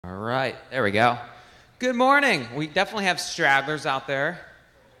All right, there we go. Good morning. We definitely have stragglers out there,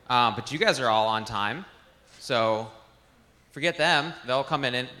 but you guys are all on time, so forget them. They'll come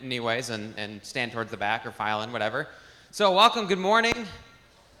in anyways and stand towards the back or file in, whatever. So welcome, good morning.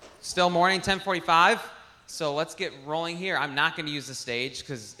 Still morning, 10:45. So let's get rolling here. I'm not going to use the stage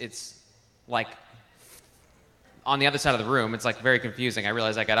because it's like on the other side of the room. It's like very confusing. I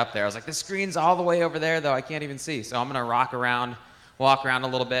realized I got up there. I was like, the screen's all the way over there, though I can't even see. So I'm going to walk around a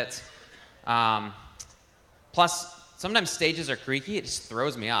little bit. Plus, sometimes stages are creaky. It just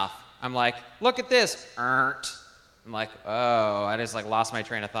throws me off. I'm like, look at this. I'm like, oh, I just like lost my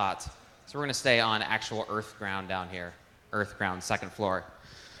train of thought. So we're going to stay on actual earth ground down here. Earth ground, second floor.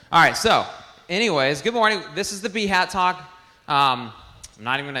 All right, so anyways, good morning. This is the Behat talk. I'm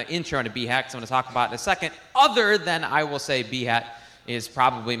not even going to intro into Behat because I'm going to talk about it in a second. Other than I will say Behat is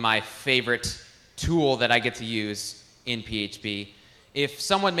probably my favorite tool that I get to use in PHP. If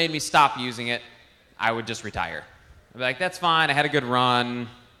someone made me stop using it, I would just retire. I'd be like, that's fine. I had a good run.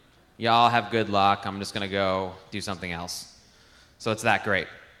 Y'all have good luck. I'm just going to go do something else. So it's that great.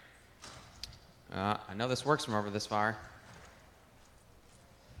 I know this works from over this far.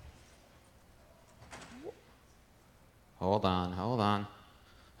 Hold on.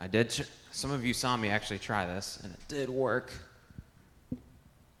 I did. Some of you saw me actually try this, and it did work.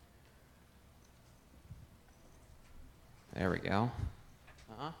 There we go.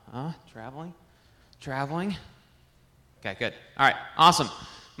 Traveling. Okay, good. All right, awesome.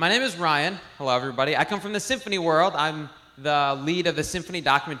 My name is Ryan. Hello, everybody. I come from the Symfony world. I'm the lead of the Symfony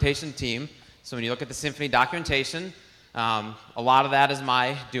documentation team. So when you look at the Symfony documentation, a lot of that is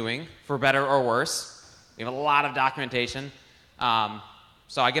my doing, for better or worse. We have a lot of documentation.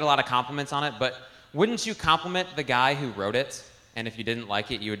 So I get a lot of compliments on it, but wouldn't you compliment the guy who wrote it? And if you didn't like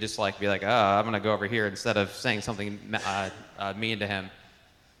it, you would just like be like, oh, I'm going to go over here instead of saying something mean to him.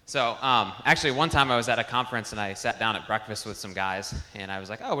 So actually, one time I was at a conference and I sat down at breakfast with some guys, and I was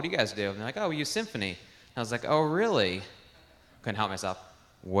like, oh, what do you guys do? And they're like, oh, we use Symfony. And I was like, oh, really? Couldn't help myself.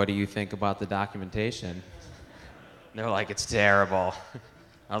 What do you think about the documentation? And they're like, it's terrible.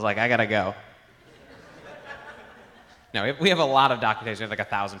 I was like, I got to go. No, we have a lot of documentation. We have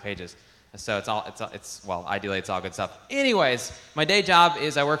like 1,000 pages. So well, ideally it's all good stuff. Anyways, my day job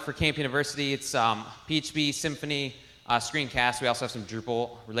is I work for Camp University. It's PHP, Symfony, screencasts. We also have some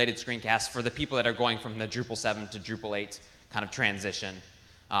Drupal-related screencasts for the people that are going from the Drupal 7 to Drupal 8 kind of transition.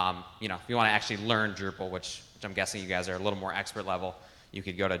 If you want to actually learn Drupal, which I'm guessing you guys are a little more expert level, you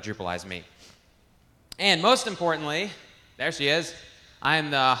could go to Drupalize Me. And most importantly, there she is.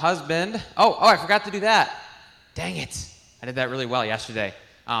 I'm the husband. Oh, I forgot to do that. Dang it. I did that really well yesterday.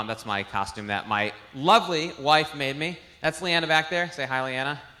 That's my costume that my lovely wife made me. That's Leanna back there. Say hi,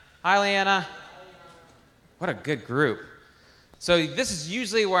 Leanna. Hi, Leanna. What a good group. So this is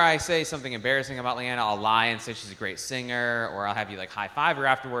usually where I say something embarrassing about Leanna. I'll lie and say she's a great singer, or I'll have you like high-five her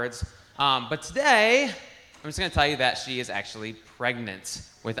afterwards. But today, I'm just going to tell you that she is actually pregnant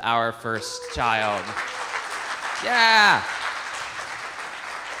with our first child. Yeah.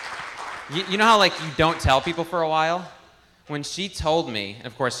 You know how like you don't tell people for a while? When she told me, and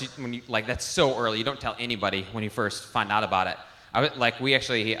of course, that's so early. You don't tell anybody when you first find out about it. We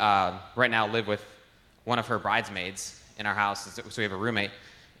actually right now live with one of her bridesmaids in our house, so we have a roommate.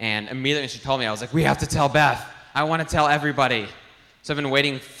 And immediately when she told me, I was like, we have to tell Beth. I want to tell everybody. So I've been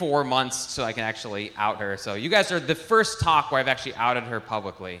waiting 4 months so I can actually out her. So you guys are the first talk where I've actually outed her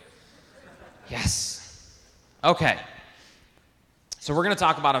publicly. Yes. Okay. So we're going to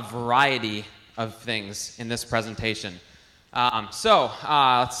talk about a variety of things in this presentation.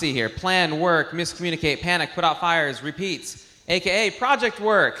 Let's see here. Plan, work, miscommunicate, panic, put out fires, repeats, aka project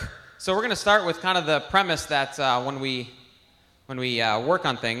work. So we're going to start with kind of the premise that when we work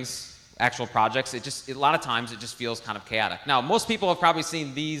on things, actual projects, a lot of times it just feels kind of chaotic. Now, most people have probably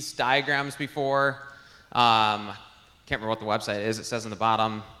seen these diagrams before. Can't remember what the website is. It says on the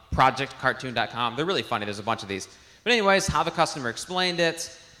bottom, projectcartoon.com. They're really funny. There's a bunch of these. But anyways, how the customer explained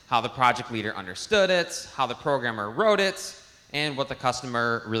it, how the project leader understood it, how the programmer wrote it, and what the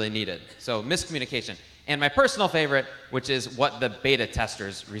customer really needed. So miscommunication. And my personal favorite, which is what the beta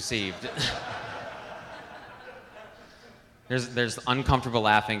testers received. There's uncomfortable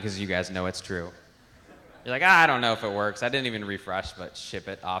laughing because you guys know it's true. You're like, I don't know if it works. I didn't even refresh, but ship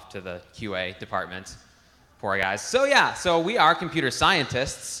it off to the QA department. Poor guys. So we are computer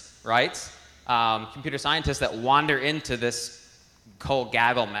scientists, right? Computer scientists that wander into this whole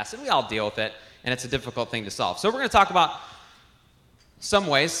gaggle mess, and we all deal with it, and it's a difficult thing to solve. So we're going to talk about some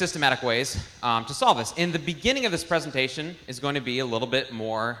ways, systematic ways, to solve this. In the beginning of this presentation is going to be a little bit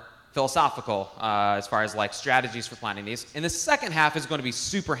more philosophical as far as like strategies for planning these. And the second half is going to be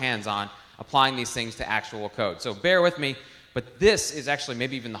super hands-on, applying these things to actual code. So bear with me, but this is actually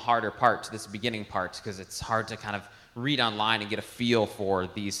maybe even the harder part, this beginning part, because it's hard to kind of read online and get a feel for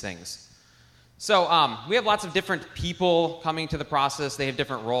these things. So we have lots of different people coming to the process. They have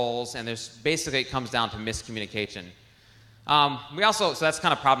different roles, and there's basically it comes down to miscommunication. So that's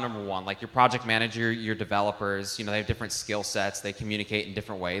kind of problem number one. Like your project manager, your developers, they have different skill sets. They communicate in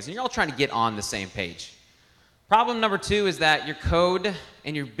different ways, and you're all trying to get on the same page. Problem number two is that your code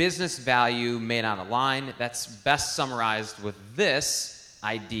and your business value may not align. That's best summarized with this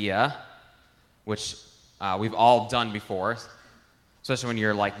idea, which we've all done before, especially when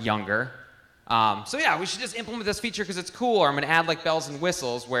you're like younger. So yeah, we should just implement this feature because it's cool, or I'm going to add like bells and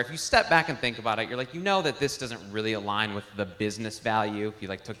whistles, where if you step back and think about it, you're like, that this doesn't really align with the business value. If you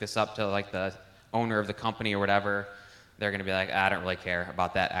like took this up to like the owner of the company or whatever, they're going to be like, I don't really care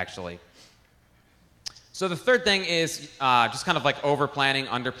about that actually. So the third thing is just kind of like over-planning,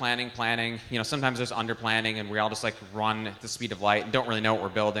 under-planning, planning. Sometimes there's under-planning and we all just like run at the speed of light and don't really know what we're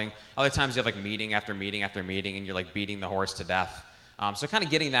building. Other times you have like meeting after meeting after meeting and you're like beating the horse to death. So kind of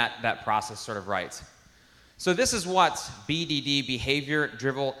getting that process sort of right. So this is what BDD,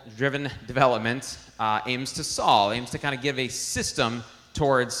 behavior-driven development, aims to solve, aims to kind of give a system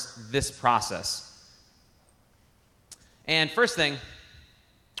towards this process. And first thing,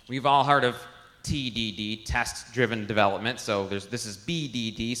 we've all heard of TDD, test-driven development. So this is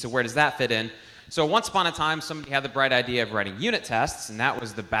BDD, so where does that fit in? So once upon a time, somebody had the bright idea of writing unit tests, and that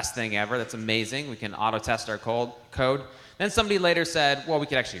was the best thing ever. That's amazing. We can auto-test our code. Then somebody later said, well, we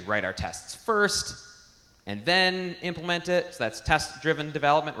could actually write our tests first and then implement it. So that's test-driven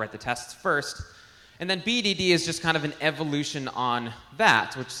development, write the tests first. And then BDD is just kind of an evolution on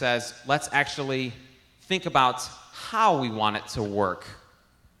that, which says, let's actually think about how we want it to work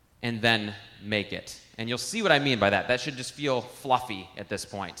and then make it. And you'll see what I mean by that. That should just feel fluffy at this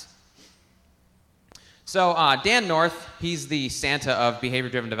point. So Dan North, he's the Santa of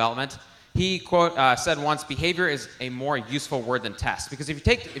behavior-driven development. He said once, behavior is a more useful word than test. Because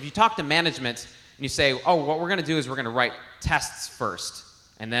if you talk to management and you say, oh, what we're going to do is we're going to write tests first,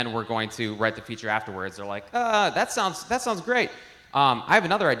 and then we're going to write the feature afterwards, they're like, that sounds great. I have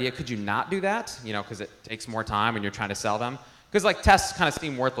another idea. Could you not do that? Because it takes more time and you're trying to sell them. Because like tests kind of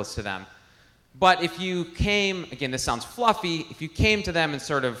seem worthless to them. But if you came, again, this sounds fluffy, if you came to them and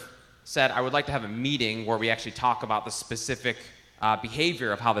sort of said, I would like to have a meeting where we actually talk about the specific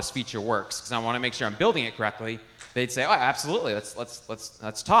behavior of how this feature works, because I want to make sure I'm building it correctly, they'd say, oh, absolutely, let's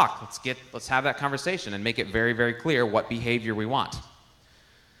talk, let's have that conversation and make it very, very clear what behavior we want.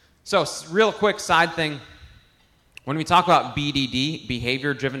 So real quick side thing, when we talk about BDD,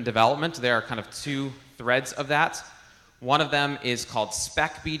 behavior-driven development, there are kind of two threads of that. One of them is called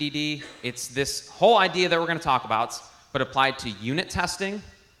spec BDD. It's this whole idea that we're going to talk about, but applied to unit testing.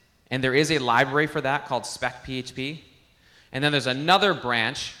 And there is a library for that called spec PHP. And then there's another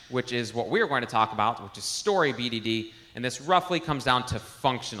branch, which is what we're going to talk about, which is story BDD. And this roughly comes down to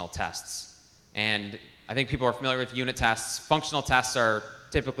functional tests. And I think people are familiar with unit tests. Functional tests are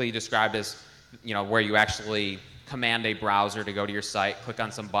typically described as, where you actually command a browser to go to your site, click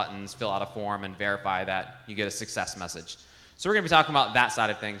on some buttons, fill out a form, and verify that you get a success message. So we're going to be talking about that side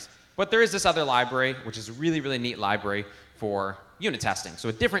of things. But there is this other library, which is a really, really neat library for unit testing. So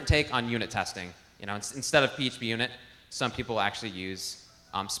a different take on unit testing. Instead of PHP unit, some people actually use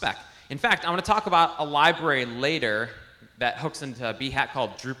spec. In fact, I'm going to talk about a library later that hooks into Behat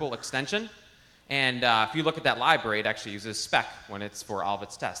called DrupalExtension. And if you look at that library, it actually uses spec when it's for all of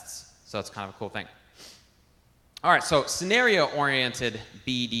its tests. So it's kind of a cool thing. All right, so scenario-oriented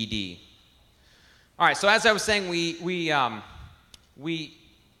BDD. All right, so as I was saying,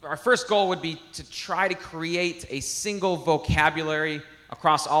 our first goal would be to try to create a single vocabulary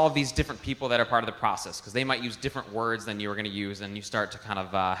across all of these different people that are part of the process, because they might use different words than you were going to use, and you start to kind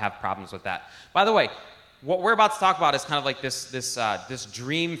of have problems with that. By the way, what we're about to talk about is kind of like this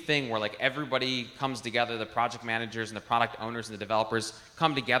dream thing where like everybody comes together, the project managers and the product owners and the developers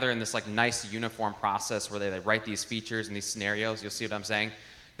come together in this like nice uniform process where they write these features and these scenarios. You'll see what I'm saying?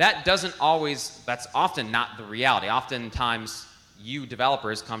 That's often not the reality. Oftentimes you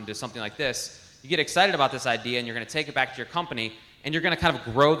developers come to something like this, you get excited about this idea and you're going to take it back to your company and you're going to kind of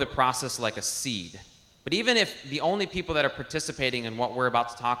grow the process like a seed. But even if the only people that are participating in what we're about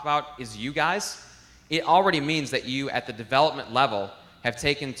to talk about is you guys, it already means that you, at the development level, have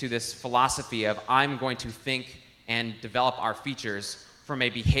taken to this philosophy of I'm going to think and develop our features from a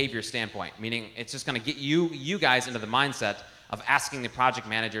behavior standpoint, meaning it's just going to get you guys into the mindset of asking the project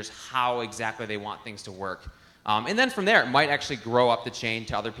managers how exactly they want things to work. And then from there, it might actually grow up the chain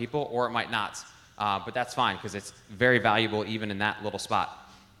to other people, or it might not. But that's fine, because it's very valuable even in that little spot.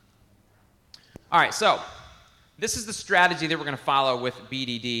 All right, so this is the strategy that we're going to follow with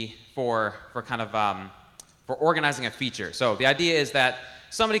BDD for organizing a feature. So the idea is that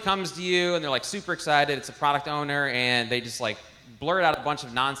somebody comes to you and they're like super excited. It's a product owner, and they just like blurt out a bunch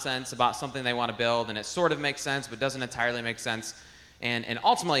of nonsense about something they want to build, and it sort of makes sense but doesn't entirely make sense. And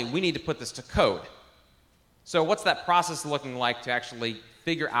ultimately, we need to put this to code. So what's that process looking like to actually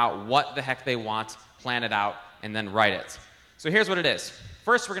figure out what the heck they want, plan it out, and then write it? So here's what it is.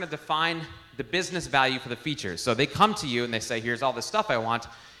 First, we're going to define the business value for the features. So they come to you and they say, here's all this stuff I want.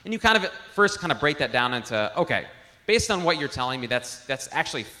 And you first break that down into, okay, based on what you're telling me, that's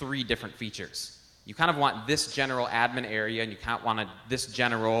actually 3 different features. You kind of want this general admin area, and you kind of want this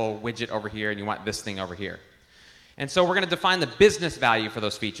general widget over here, and you want this thing over here. And so we're going to define the business value for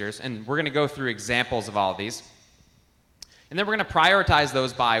those features, and we're going to go through examples of all of these. And then we're going to prioritize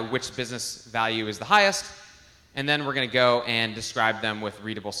those by which business value is the highest, and then we're going to go and describe them with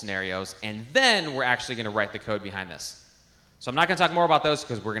readable scenarios, and then we're actually going to write the code behind this. So I'm not going to talk more about those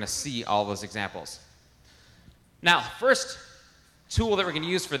because we're going to see all those examples. Now, the first tool that we're going to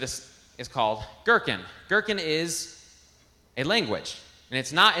use for this is called Gherkin. Gherkin is a language, and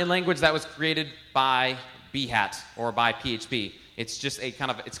it's not a language that was created by Behat or by PHP. It's just it's kind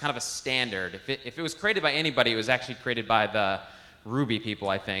of a standard. If it was created by anybody, it was actually created by the Ruby people,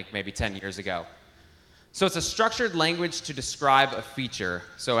 I think, maybe 10 years ago. So it's a structured language to describe a feature.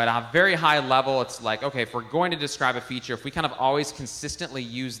 So at a very high level, it's like, okay, if we're going to describe a feature, if we kind of always consistently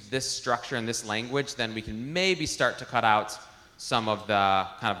use this structure and this language, then we can maybe start to cut out some of the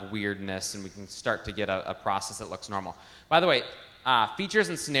kind of weirdness, and we can start to get a process that looks normal. By the way, features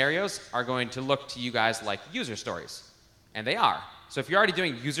and scenarios are going to look to you guys like user stories, and they are. So if you're already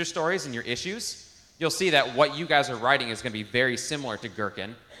doing user stories in your issues, you'll see that what you guys are writing is going to be very similar to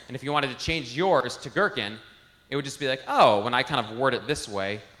Gherkin. And if you wanted to change yours to Gherkin, it would just be like, oh, when I kind of word it this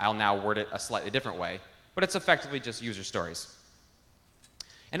way, I'll now word it a slightly different way. But it's effectively just user stories.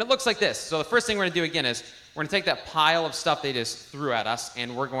 And it looks like this. So the first thing we're going to do again is we're going to take that pile of stuff they just threw at us,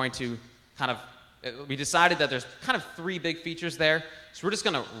 and we're going to we decided that there's kind of 3 big features there. So we're just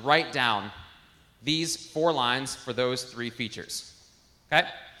going to write down these 4 lines for those 3 features. Okay?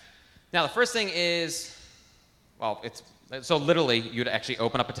 Now the first thing is, so literally you'd actually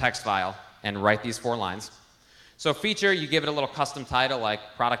open up a text file and write these 4 lines. So feature, you give it a little custom title like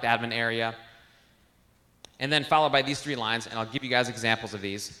product admin area, and then followed by these 3 lines, and I'll give you guys examples of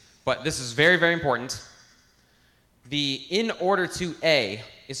these. But this is very, very important. The in order to A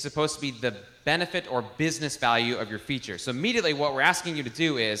is supposed to be the benefit or business value of your feature. So immediately what we're asking you to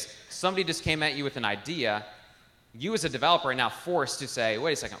do is, somebody just came at you with an idea. You as a developer are now forced to say,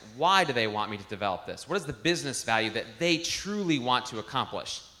 wait a second, why do they want me to develop this? What is the business value that they truly want to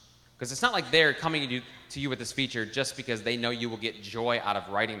accomplish? Because it's not like they're coming to you with this feature just because they know you will get joy out of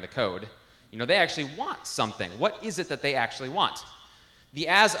writing the code. You know, they actually want something. What is it that they actually want? The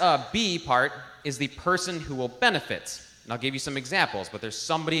as a B part is the person who will benefit. And I'll give you some examples, but there's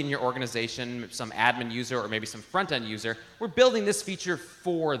somebody in your organization, some admin user or maybe some front-end user. We're building this feature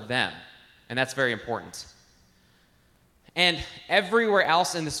for them, and that's very important. And everywhere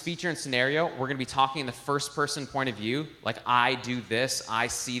else in this feature and scenario, we're going to be talking in the first-person point of view, like I do this, I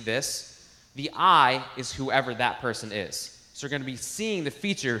see this. The I is whoever that person is. So we're going to be seeing the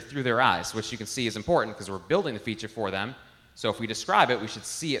feature through their eyes, which you can see is important because we're building the feature for them. So if we describe it, we should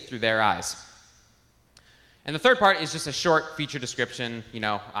see it through their eyes. And the third part is just a short feature description. You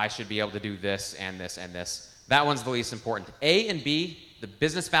know, I should be able to do this and this and this. That one's the least important. A and B, the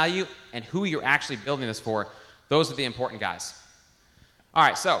business value and who you're actually building this for, those are the important guys. All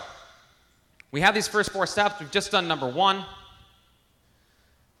right, so we have these first 4 steps. We've just done number 1.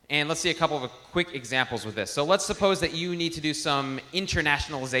 And let's see a couple of quick examples with this. So let's suppose that you need to do some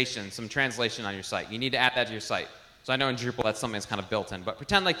internationalization, some translation on your site. You need to add that to your site. So I know in Drupal that's something that's kind of built in, but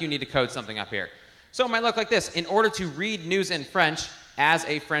pretend like you need to code something up here. So it might look like this. In order to read news in French as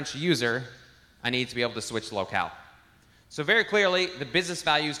a French user, I need to be able to switch locale. So very clearly, the business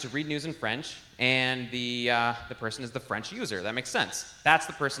value is to read news in French, and the person is the French user. That makes sense. That's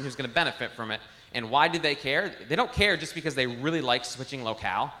the person who's going to benefit from it. And why do they care? They don't care just because they really like switching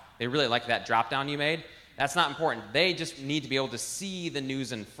locale. They really like that drop-down you made. That's not important. They just need to be able to see the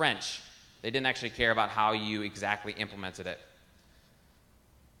news in French. They didn't actually care about how you exactly implemented it.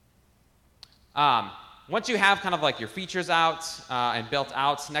 Once you have kind of like your features out and built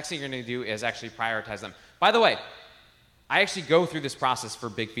out, next thing you're going to do is actually prioritize them. By the way, I actually go through this process for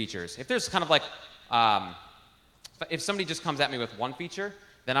big features. If there's kind of like, if somebody just comes at me with one feature,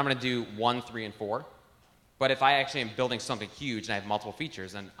 then I'm going to do 1, 3, and 4. But if I actually am building something huge and I have multiple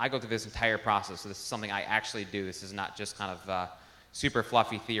features, then I go through this entire process. So this is something I actually do. This is not just kind of super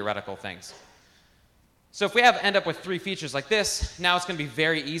fluffy theoretical things. So if we end up with 3 features like this, now it's going to be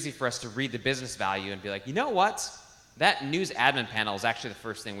very easy for us to read the business value and be like, you know what? That news admin panel is actually the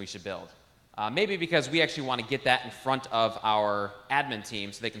first thing we should build. Maybe because we actually want to get that in front of our admin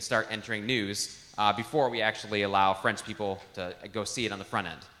team so they can start entering news before we actually allow French people to go see it on the front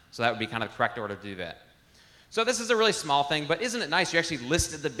end. So that would be kind of the correct order to do that. So this is a really small thing, but isn't it nice? You actually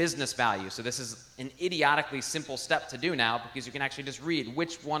listed the business value. So this is an idiotically simple step to do now because you can actually just read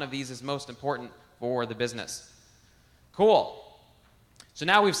which one of these is most important for the business. Cool. So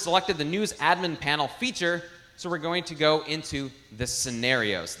now we've selected the news admin panel feature, so we're going to go into the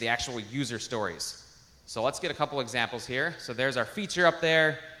scenarios, the actual user stories. So let's get a couple examples here. So there's our feature up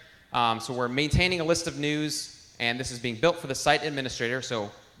there. So we're maintaining a list of news, and this is being built for the site administrator. So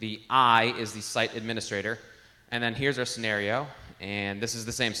the I is the site administrator. And then here's our scenario, and this is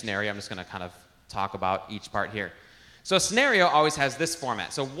the same scenario. I'm just going to kind of talk about each part here. So a scenario always has this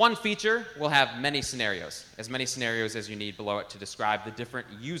format. So one feature will have many scenarios as you need below it to describe the different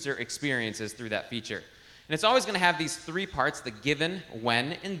user experiences through that feature. And it's always going to have these 3 parts, the given,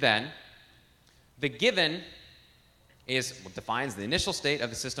 when, and then. The given is what defines the initial state of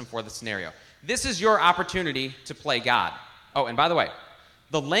the system for the scenario. This is your opportunity to play God. Oh, and by the way,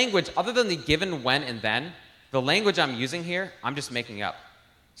 the language, other than the given, when, and then, the language I'm using here, I'm just making up.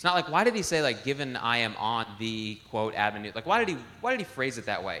 It's not like, why did he say, like, given I am on the, quote, admin, like, why did he phrase it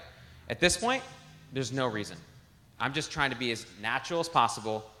that way? At this point, there's no reason. I'm just trying to be as natural as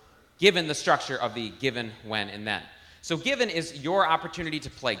possible, given the structure of the given, when, and then. So given is your opportunity to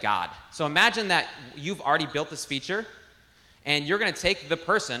play God. So imagine that you've already built this feature, and you're going to take the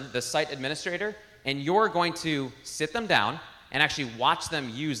person, the site administrator, and you're going to sit them down and actually watch them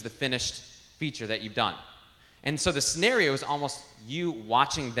use the finished feature that you've done. And so the scenario is almost you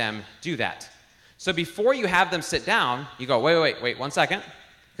watching them do that. So before you have them sit down, you go, wait, 1 second,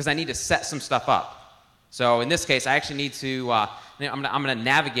 because I need to set some stuff up. So in this case, I actually need to, I'm going to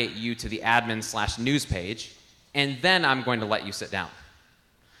navigate you to the admin/news page, and then I'm going to let you sit down.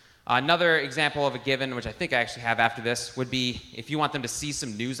 Another example of a given, which I think I actually have after this, would be if you want them to see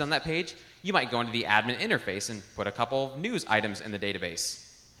some news on that page, you might go into the admin interface and put a couple news items in the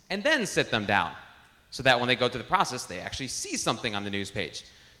database, and then sit them down, so that when they go through the process, they actually see something on the news page.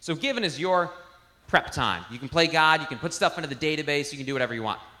 So given is your prep time. You can play God, you can put stuff into the database, you can do whatever you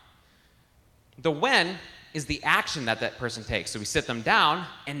want. The when is the action that person takes. So we sit them down,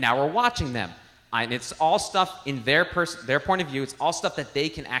 and now we're watching them. And it's all stuff in their point of view. It's all stuff that they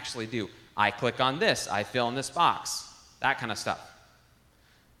can actually do. I click on this, I fill in this box, that kind of stuff.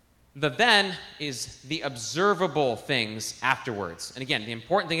 The then is the observable things afterwards. And again, the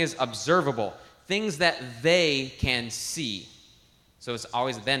important thing is observable. Things that they can see. So it's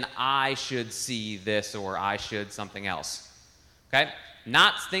always then I should see this or I should something else. Okay?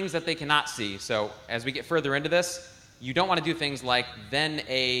 Not things that they cannot see. So as we get further into this, you don't want to do things like then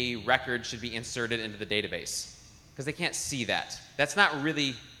a record should be inserted into the database because they can't see that. That's not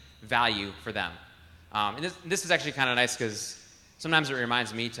really value for them. And this is actually kind of nice because sometimes it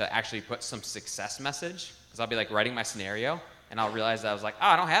reminds me to actually put some success message because I'll be like writing my scenario and I'll realize that I was like, oh,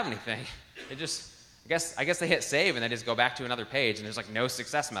 I don't have anything. It just, I guess they hit save and they just go back to another page and there's like no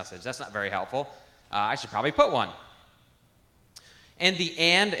success message. That's not very helpful. I should probably put one. And the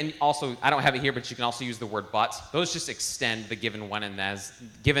and also, I don't have it here, but you can also use the word but. Those just extend the given when and thens,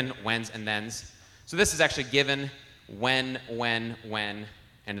 given whens and thens. So this is actually given when,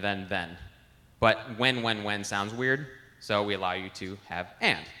 and then. But when sounds weird, so we allow you to have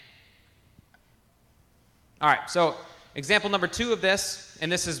and. All right, so example number 2 of this,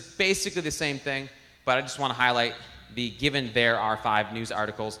 and this is basically the same thing, but I just want to highlight the given there are 5 news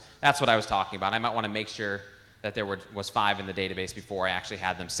articles. That's what I was talking about. I might want to make sure that there was 5 in the database before I actually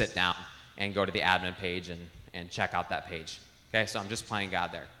had them sit down and go to the admin page and check out that page. Okay, so I'm just playing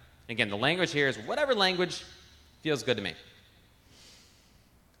God there. Again, the language here is whatever language feels good to me.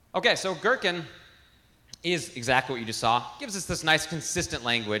 Okay, so Gherkin is exactly what you just saw. Gives us this nice consistent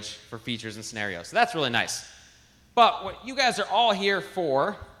language for features and scenarios. So that's really nice. But what you guys are all here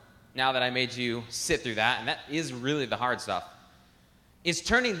for, now that I made you sit through that, and that is really the hard stuff, is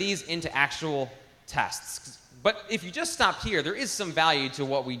turning these into actual tests. But if you just stopped here, there is some value to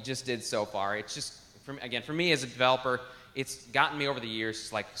what we just did so far. It's just, for me as a developer, it's gotten me over the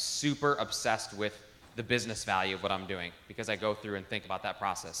years like super obsessed with the business value of what I'm doing because I go through and think about that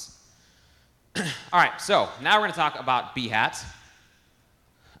process. All right, so now we're going to talk about Behat.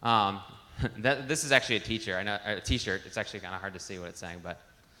 This is actually a T-shirt. I know a T-shirt. It's actually kind of hard to see what it's saying, but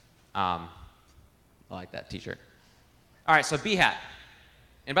I like that t-shirt. All right, so Behat.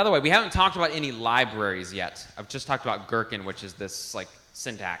 And by the way, we haven't talked about any libraries yet. I've just talked about Gherkin, which is this like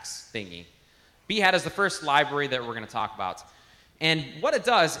syntax thingy. Behat is the first library that we're going to talk about. And what it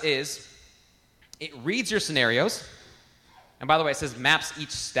does is it reads your scenarios. And by the way, it says maps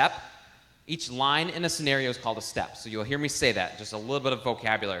each step. Each line in a scenario is called a step. So you'll hear me say that, just a little bit of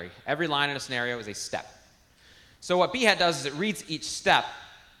vocabulary. Every line in a scenario is a step. So what Behat does is it reads each step,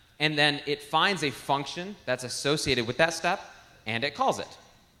 and then it finds a function that's associated with that step, and it calls it.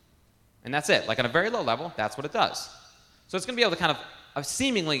 And that's it. Like on a very low level, that's what it does. So it's going to be able to kind of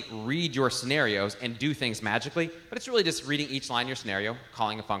seemingly read your scenarios and do things magically, but it's really just reading each line in your scenario,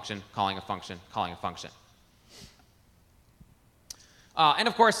 calling a function, calling a function, calling a function. And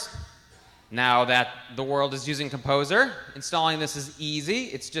of course, now that the world is using Composer, installing this is easy.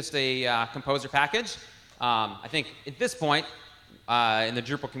 It's just a Composer package. I think at this point, in the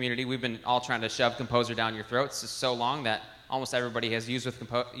Drupal community, we've been all trying to shove Composer down your throats for so long that almost everybody has used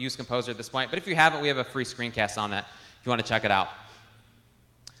Composer at this point. But if you haven't, we have a free screencast on that if you want to check it out.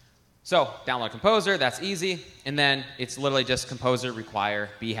 So download Composer, that's easy. And then it's literally just Composer require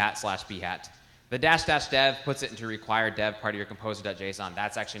behat/behat. The --dev puts it into required dev part of your composer.json.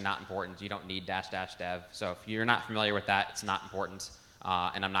 That's actually not important. You don't need --dev. So if you're not familiar with that, it's not important.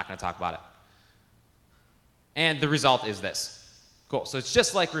 And I'm not going to talk about it. And the result is this. Cool. So it's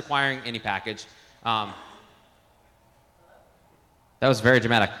just like requiring any package. That was very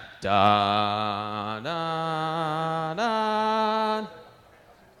dramatic. Da, da, da.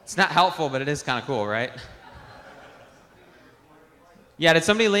 It's not helpful, but it is kind of cool, right? Yeah, did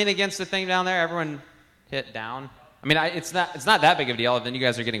somebody lean against the thing down there? Everyone hit down? I mean, it's not that big of a deal. Then you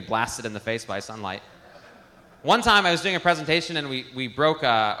guys are getting blasted in the face by sunlight. One time I was doing a presentation and we broke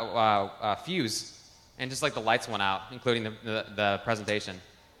a fuse, and just like the lights went out, including the presentation.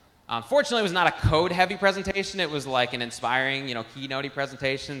 Fortunately, it was not a code-heavy presentation. It was like an inspiring, keynote-y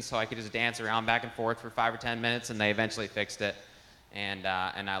presentation, so I could just dance around back and forth for 5 or 10 minutes, and they eventually fixed it, and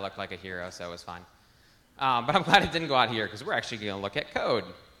I looked like a hero, so it was fine. But I'm glad it didn't go out here, because we're actually going to look at code.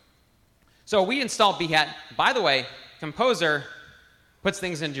 So we installed Behat. By the way, Composer puts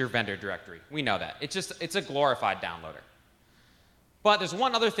things into your vendor directory. We know that. It's a glorified downloader. But there's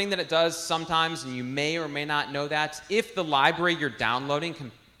one other thing that it does sometimes, and you may or may not know that. If the library you're downloading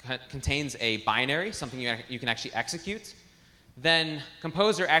contains a binary, something you can actually execute, then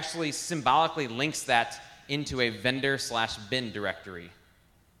Composer actually symbolically links that into a vendor/bin directory.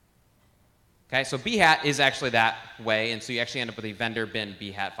 Okay, so Behat is actually that way, and so you actually end up with a vendor bin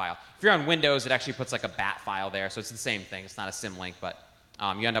Behat file. If you're on Windows, it actually puts like a bat file there, so it's the same thing. It's not a symlink, but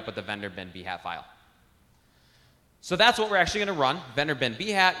you end up with the vendor bin Behat file. So that's what we're actually going to run, vendor bin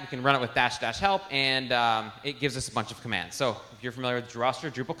Behat. We can run it with --help, and it gives us a bunch of commands. So if you're familiar with Drupal or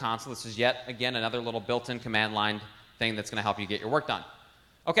Drupal console, this is yet again another little built-in command line thing that's going to help you get your work done.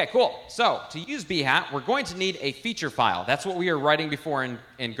 Okay, cool. So to use Behat, we're going to need a feature file. That's what we were writing before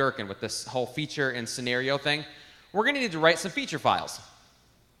in Gherkin with this whole feature and scenario thing. We're going to need to write some feature files.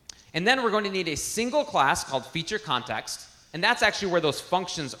 And then we're going to need a single class called feature context, and that's actually where those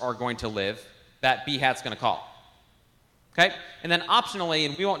functions are going to live that Behat's going to call. Okay? And then optionally,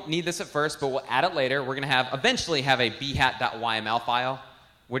 and we won't need this at first, but we'll add it later, we're going to eventually have a behat.yml file,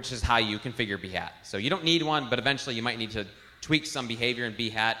 which is how you configure Behat. So you don't need one, but eventually you might need to tweak some behavior in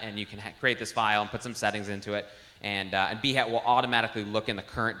Behat, and you can create this file and put some settings into it, and Behat will automatically look in the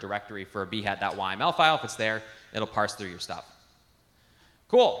current directory for a behat.yml file. If it's there, it'll parse through your stuff.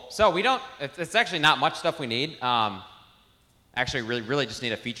 Cool. So it's actually not much stuff we need. Actually, really just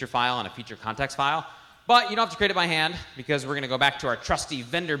need a feature file and a feature context file. But you don't have to create it by hand, because we're going to go back to our trusty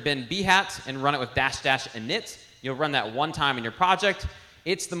vendor bin Behat and run it with --init. You'll run that one time in your project.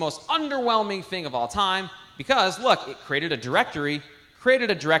 It's the most underwhelming thing of all time, because look, it created a directory,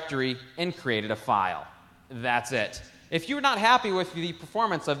 and created a file. That's it. If you were not happy with the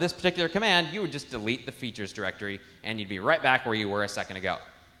performance of this particular command, you would just delete the features directory, and you'd be right back where you were a second ago.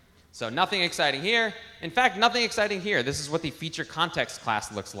 So nothing exciting here. In fact, nothing exciting here. This is what the feature context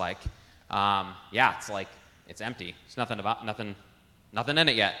class looks like. Yeah, it's empty. There's nothing in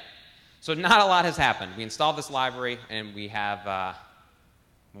it yet. So not a lot has happened. We installed this library, and we have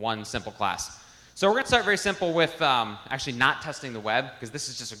one simple class. So we're going to start very simple with actually not testing the web, because this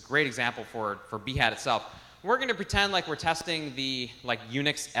is just a great example for Behat itself. We're going to pretend like we're testing the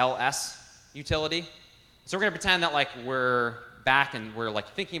Unix ls utility. So we're going to pretend that we're back and we're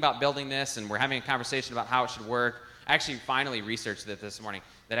thinking about building this, and we're having a conversation about how it should work. I actually finally researched it this morning.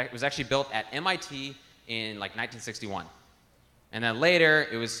 That it was actually built at MIT in 1961. And then later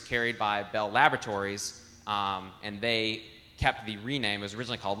it was carried by Bell Laboratories, and they kept the rename. It was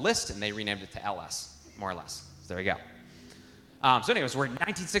originally called List, and they renamed it to LS. more or less. So there you go. So anyways, we're in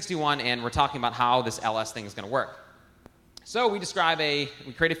 1961, and we're talking about how this ls thing is going to work. So we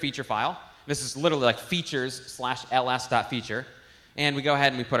create a feature file. This is literally like features/ls.feature. And we go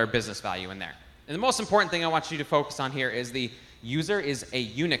ahead and we put our business value in there. And the most important thing I want you to focus on here is the user is a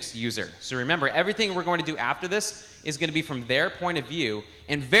Unix user. So remember, everything we're going to do after this is going to be from their point of view.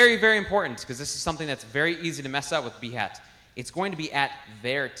 And very, very important, because this is something that's very easy to mess up with Behat. It's going to be at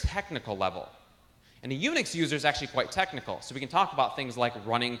their technical level. And a Unix user is actually quite technical. So we can talk about things like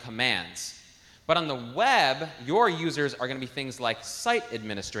running commands. But on the web, your users are going to be things like site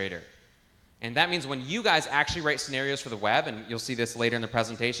administrator. And that means when you guys actually write scenarios for the web, and you'll see this later in the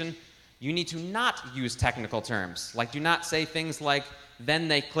presentation, you need to not use technical terms. Like, do not say things like, then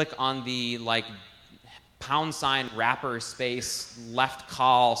they click on the # wrapper space left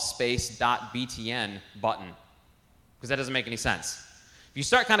call space .btn button, because that doesn't make any sense. If you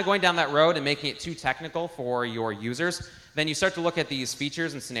start kind of going down that road and making it too technical for your users, then you start to look at these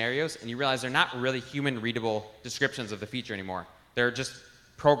features and scenarios, and you realize they're not really human-readable descriptions of the feature anymore. They're just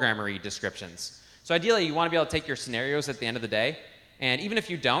programmery descriptions. So ideally, you want to be able to take your scenarios at the end of the day, and even if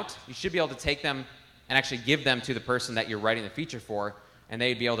you don't, you should be able to take them and actually give them to the person that you're writing the feature for, and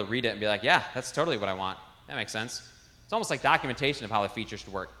they'd be able to read it and be like, yeah, that's totally what I want. That makes sense. It's almost like documentation of how the feature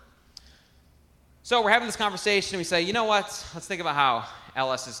should work. So we're having this conversation, and we say, you know what? Let's think about how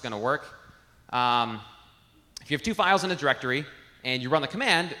ls is going to work. If you have two files in a directory, and you run the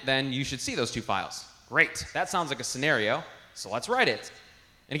command, then you should see those two files. Great. That sounds like a scenario, so let's write it.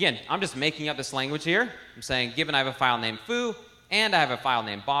 And again, I'm just making up this language here. I'm saying, given I have a file named foo, and I have a file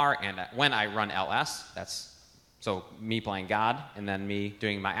named bar, and when I run ls, that's so me playing God, and then me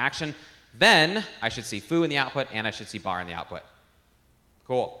doing my action, then I should see foo in the output, and I should see bar in the output.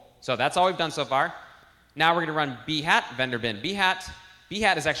 Cool. So that's all we've done so far. Now we're going to run Behat, vendor bin Behat.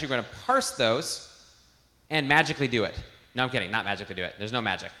 Behat is actually going to parse those and magically do it. No, I'm kidding. Not magically do it. There's no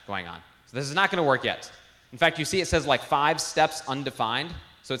magic going on. So this is not going to work yet. In fact, you see it says like 5 steps undefined.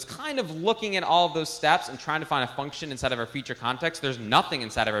 So it's kind of looking at all of those steps and trying to find a function inside of our feature context. There's nothing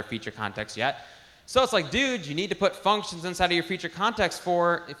inside of our feature context yet. So it's like, dude, you need to put functions inside of your feature context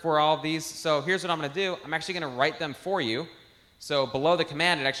for all of these. So here's what I'm going to do. I'm actually going to write them for you. So below the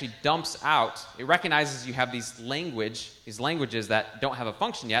command, it actually dumps out. It recognizes you have these languages that don't have a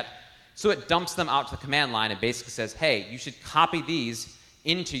function yet. So it dumps them out to the command line and basically says, hey, you should copy these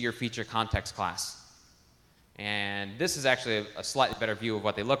into your feature context class. And this is actually a slightly better view of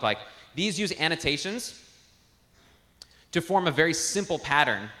what they look like. These use annotations to form a very simple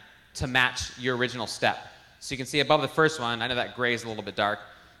pattern to match your original step. So you can see above the first one, I know that gray is a little bit dark,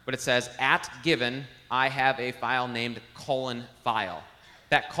 but it says, at given, I have a file named :file.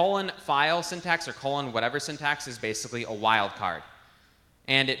 That :file syntax or whatever syntax is basically a wildcard.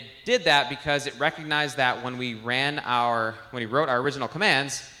 And it did that because it recognized that when we wrote our original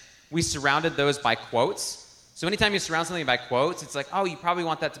commands, we surrounded those by quotes. So anytime you surround something by quotes, it's like, oh, you probably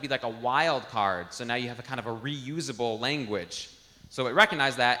want that to be like a wildcard. So now you have a kind of a reusable language. So it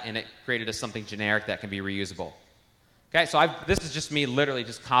recognized that, and it created something generic that can be reusable. Okay, so this is just me literally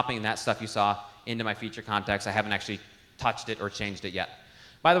just copying that stuff you saw into my feature context. I haven't actually touched it or changed it yet.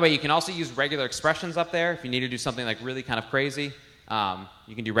 By the way, you can also use regular expressions up there. If you need to do something like really kind of crazy,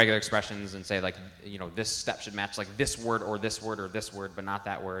 you can do regular expressions and say like, you know, this step should match like this word or this word or this word, but not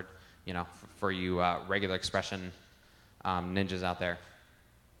that word, you know, for you regular expression ninjas out there.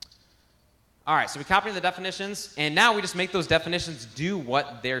 All right, so we copied the definitions, and now we just make those definitions do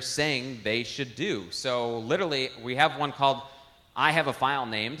what they're saying they should do. So literally, we have one called, I have a file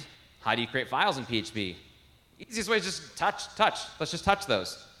named. How do you create files in PHP? Easiest way is just touch. Let's just touch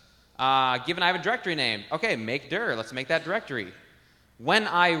those. Given I have a directory name, okay, make dir. Let's make that directory. When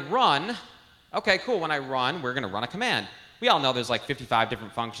I run, okay, cool. When I run, we're going to run a command. We all know there's like 55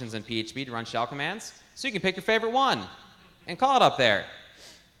 different functions in PHP to run shell commands, so you can pick your favorite one and call it up there.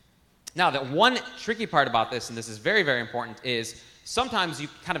 Now, the one tricky part about this, and this is very, very important, is sometimes you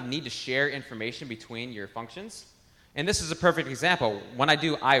kind of need to share information between your functions. And this is a perfect example. When I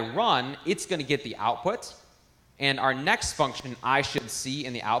do I run, it's going to get the output. And our next function I should see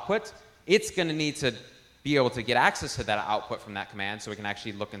in the output, it's going to need to be able to get access to that output from that command so we can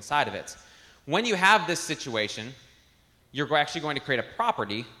actually look inside of it. When you have this situation, you're actually going to create a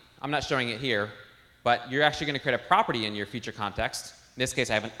property. I'm not showing it here, but you're actually going to create a property in your feature context. In this case,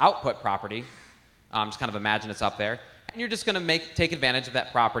 I have an output property. Just kind of imagine it's up there. And you're just going to take advantage of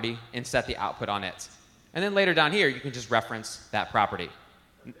that property and set the output on it. And then later down here, you can just reference that property.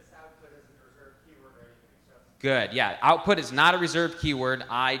 This output isn't a reserved keyword or anything. So. Good, yeah. Output is not a reserved keyword.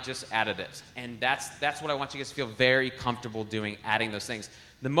 I just added it. And that's what I want you guys to feel very comfortable doing, adding those things.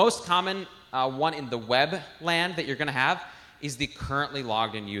 The most common one in the web land that you're going to have is the currently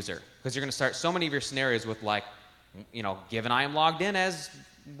logged in user, because you're going to start so many of your scenarios with like, given I am logged in as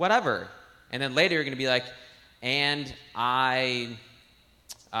whatever, and then later you're going to be like, and I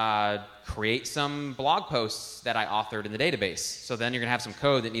create some blog posts that I authored in the database. So then you're going to have some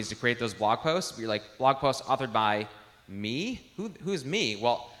code that needs to create those blog posts. You're like, blog post authored by me? Who's me?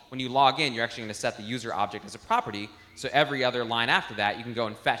 Well, when you log in, you're actually going to set the user object as a property. So every other line after that, you can go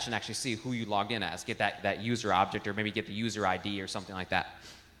and fetch and actually see who you logged in as. Get that user object, or maybe get the user ID or something like that.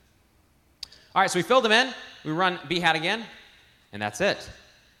 All right, so we filled them in. We run Behat again, and that's it.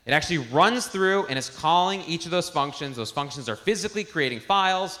 It actually runs through and is calling each of those functions. Those functions are physically creating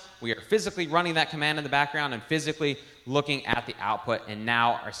files. We are physically running that command in the background and physically looking at the output, and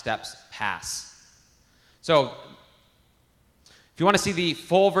now our steps pass. So if you want to see the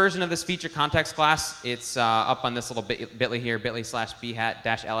full version of this feature context class, it's up on this little bit.ly here,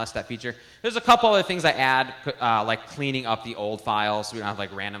 bit.ly/behat-ls, that feature. There's a couple other things I add, like cleaning up the old files so we don't have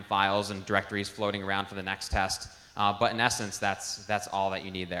like random files and directories floating around for the next test. But in essence, that's all that you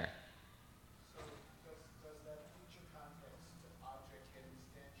need there. So does that feature context object get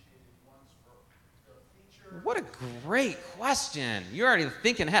instantiated once for the feature? What a great question. You're already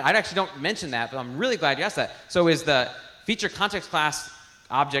thinking ahead. I actually don't mention that, but I'm really glad you asked that. So is the feature context class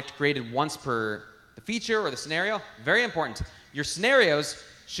object created once per the feature or the scenario? Very important. Your scenarios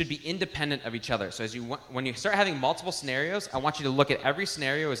should be independent of each other. So when you start having multiple scenarios, I want you to look at every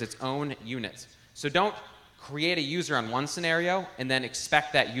scenario as its own unit. So don't create a user on one scenario and then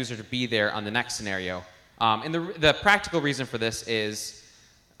expect that user to be there on the next scenario. And the practical reason for this is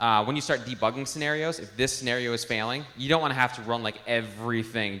when you start debugging scenarios, if this scenario is failing, you don't want to have to run like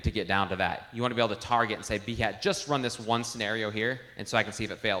everything to get down to that. You want to be able to target and say, Behat, just run this one scenario here, and so I can see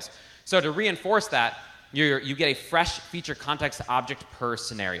if it fails. So to reinforce that, you get a fresh feature context object per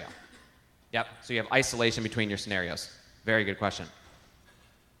scenario. Yep, so you have isolation between your scenarios. Very good question.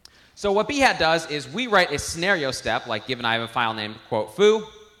 So what Behat does is we write a scenario step, like given I have a file named .foo.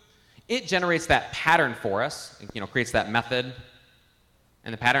 It generates that pattern for us, creates that method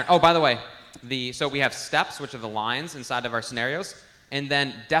and the pattern. Oh, by the way, so we have steps, which are the lines inside of our scenarios, and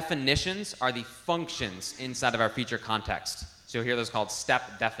then definitions are the functions inside of our feature context. So you'll hear those called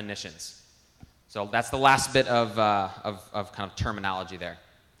step definitions. So that's the last bit of kind of terminology there.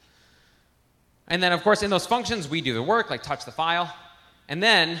 And then, of course, in those functions, we do the work, like touch the file. And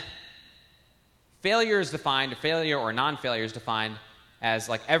then failure is defined, failure or non-failure is defined as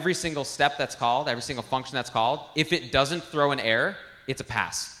like every single step that's called, every single function that's called. If it doesn't throw an error, it's a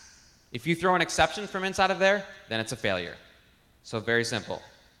pass. If you throw an exception from inside of there, then it's a failure. So very simple.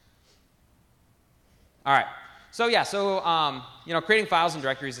 All right. So yeah, creating files and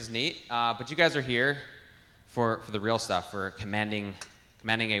directories is neat, but you guys are here for the real stuff, for commanding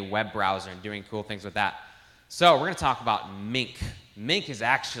a web browser and doing cool things with that. So we're going to talk about Mink. Mink is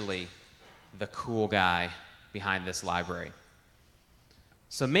actually the cool guy behind this library.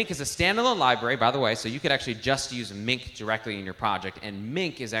 So Mink is a standalone library, by the way, so you could actually just use Mink directly in your project, and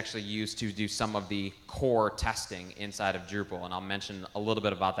Mink is actually used to do some of the core testing inside of Drupal, and I'll mention a little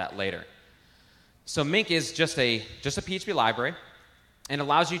bit about that later. So Mink is just a PHP library, and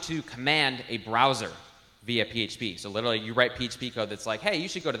allows you to command a browser via PHP. So literally, you write PHP code that's like, hey, you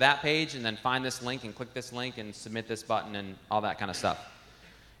should go to that page, and then find this link, and click this link, and submit this button, and all that kind of stuff.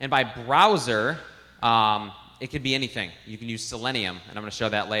 And by browser, it could be anything. You can use Selenium, and I'm going to show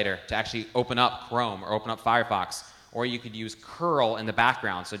that later, to actually open up Chrome or open up Firefox. Or you could use curl in the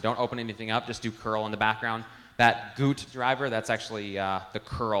background. So don't open anything up, just do curl in the background. That Goot driver, that's actually the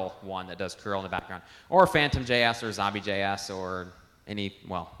curl one that does curl in the background. Or Phantom.js or Zombie.js or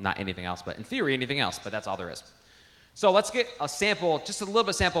not anything else, but in theory anything else, but that's all there is. So let's get a sample, just a little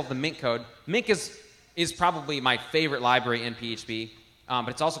bit sample of the Mink code. Mink is probably my favorite library in PHP. But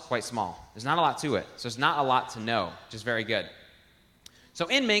it's also quite small. There's not a lot to it, so there's not a lot to know, which is very good. So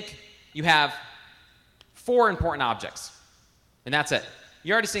in Mink, you have 4 important objects, and that's it.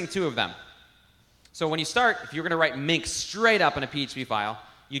 You're already seeing 2 of them. So when you start, if you're going to write Mink straight up in a PHP file,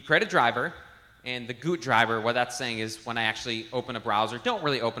 you'd create a driver, and the Goot driver, what that's saying is when I actually open a browser, don't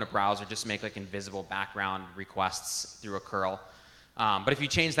really open a browser, just make like invisible background requests through a curl. But if you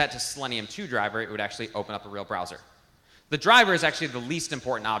change that to Selenium 2 driver, it would actually open up a real browser. The driver is actually the least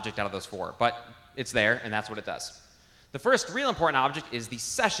important object out of those 4, but it's there, and that's what it does. The first real important object is the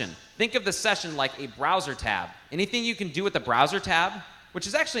session. Think of the session like a browser tab. Anything you can do with the browser tab, which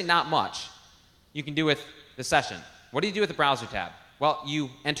is actually not much, you can do with the session. What do you do with the browser tab? Well, you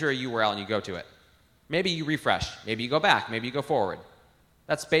enter a URL and you go to it. Maybe you refresh. Maybe you go back. Maybe you go forward.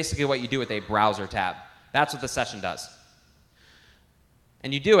 That's basically what you do with a browser tab. That's what the session does.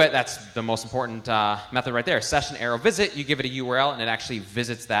 And you do it, that's the most important method right there. Session arrow visit, you give it a URL, and it actually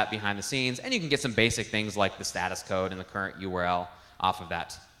visits that behind the scenes. And you can get some basic things like the status code and the current URL off of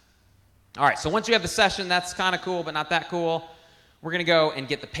that. All right, so once you have the session, that's kind of cool, but not that cool. We're going to go and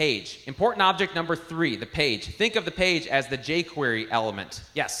get the page. Important object number 3, the page. Think of the page as the jQuery element.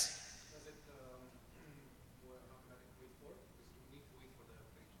 Yes? Does it, what automatic wait for? Does it need to wait for the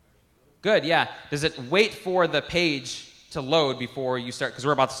page to actually load? Good, yeah. Does it wait for the page to load before you start, because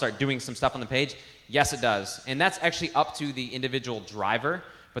we're about to start doing some stuff on the page? Yes, it does. And that's actually up to the individual driver,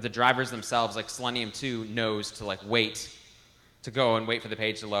 but the drivers themselves, like Selenium 2, knows to like wait to go and wait for the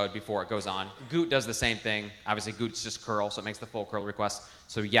page to load before it goes on. Goot does the same thing. Obviously, Goot's just curl, so it makes the full curl request.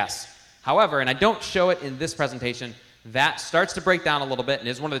 So yes. However, and I don't show it in this presentation, that starts to break down a little bit and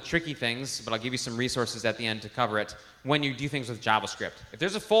is one of the tricky things, but I'll give you some resources at the end to cover it when you do things with JavaScript. If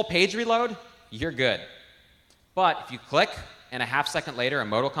there's a full page reload, you're good. But if you click and a half second later a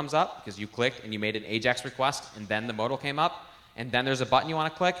modal comes up because you clicked and you made an AJAX request and then the modal came up and then there's a button you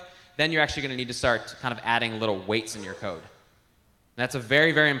want to click, then you're actually going to need to start kind of adding little waits in your code. That's a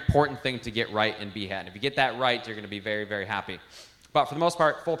very, very important thing to get right in Behat. And if you get that right, you're going to be very, very happy. But for the most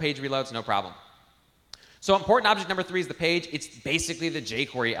part, full page reloads, no problem. So important object number 3 is the page. It's basically the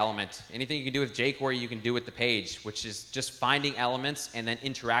jQuery element. Anything you can do with jQuery, you can do with the page, which is just finding elements and then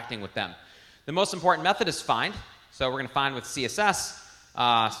interacting with them. The most important method is find. So we're going to find with CSS,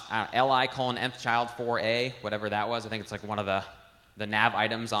 li:\nth child 4a, whatever that was. I think it's like one of the nav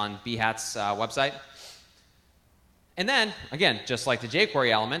items on Behat's website. And then, again, just like the jQuery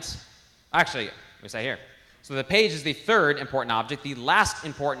element, actually, let me say here. So the page is the third important object. The last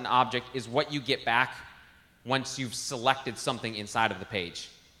important object is what you get back once you've selected something inside of the page.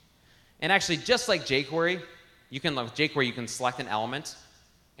 And actually, just like jQuery, with jQuery you can select an element,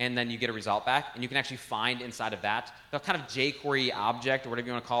 and then you get a result back, and you can actually find inside of that. The kind of jQuery object, or whatever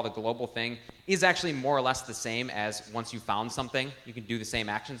you want to call the global thing, is actually more or less the same as once you found something. You can do the same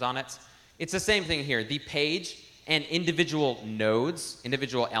actions on it. It's the same thing here. The page and individual nodes,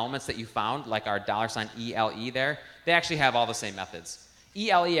 individual elements that you found, like our $ELE there, they actually have all the same methods.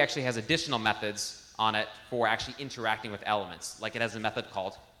 ELE actually has additional methods on it for actually interacting with elements. Like it has a method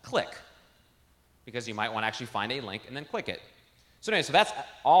called click, because you might want to actually find a link and then click it. So anyway, so that's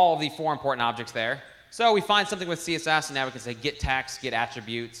all the 4 important objects there. So we find something with CSS, and now we can say get text, get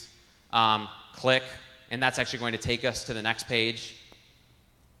attributes, click, and that's actually going to take us to the next page.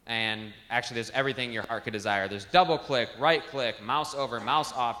 And actually, there's everything your heart could desire. There's double click, right click, mouse over,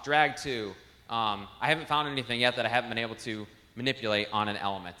 mouse off, drag to. I haven't found anything yet that I haven't been able to manipulate on an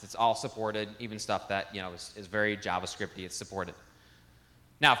element. It's all supported, even stuff that is very JavaScripty. It's supported.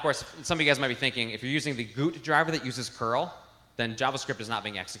 Now, of course, some of you guys might be thinking, if you're using the Goot driver that uses curl, then JavaScript is not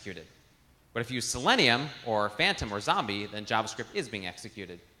being executed. But if you use Selenium or Phantom or Zombie, then JavaScript is being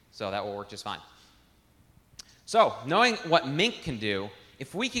executed. So that will work just fine. So knowing what Mink can do,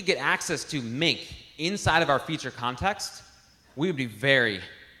 if we could get access to Mink inside of our feature context, we would be very,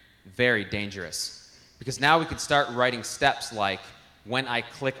 very dangerous. Because now we could start writing steps like when I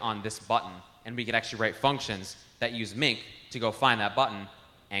click on this button, and we could actually write functions that use Mink to go find that button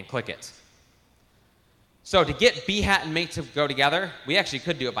and click it. So to get Behat and Mink to go together, we actually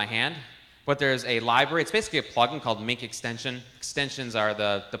could do it by hand, but there's a library. It's basically a plugin called Mink Extension. Extensions are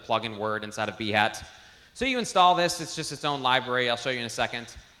the plugin word inside of Behat. So you install this. It's just its own library. I'll show you in a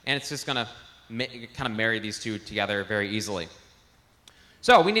second. And it's just going to kind of marry these two together very easily.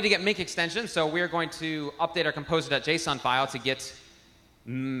 So we need to get Mink Extension. So we're going to update our composer.json file to get,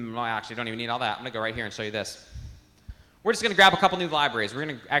 well, actually, don't even need all that. I'm going to go right here and show you this. We're just going to grab a couple new libraries. We're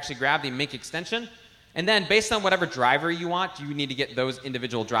going to actually grab the Mink Extension. And then based on whatever driver you want, you need to get those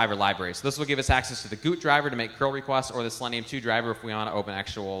individual driver libraries. So this will give us access to the Goot driver to make curl requests, or the Selenium 2 driver if we want to open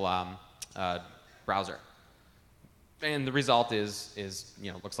actual browser. And the result is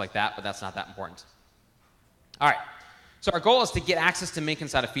looks like that, but that's not that important. All right. So our goal is to get access to Mink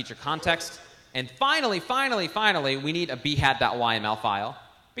inside a feature context. And finally, we need a behat.yml file,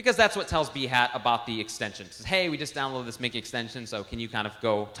 because that's what tells Behat about the extension. It says, hey, we just downloaded this Mink extension, so can you kind of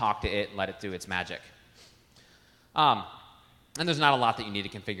go talk to it and let it do its magic? And there's not a lot that you need to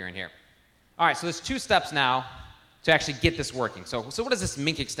configure in here. All right, so there's 2 steps now to actually get this working. So what does this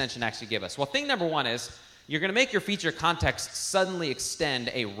Mink extension actually give us? Well, thing number 1 is you're going to make your feature context suddenly extend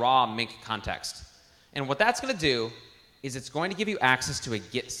a raw Mink context. And what that's going to do is it's going to give you access to a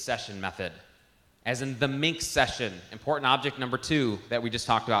get session method, as in the Mink session, important object number 2 that we just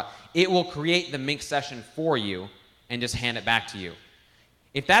talked about. It will create the Mink session for you and just hand it back to you.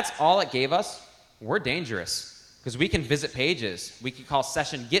 If that's all it gave us, we're dangerous, because we can visit pages. We can call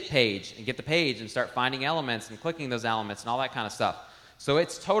session get page and get the page and start finding elements and clicking those elements and all that kind of stuff. So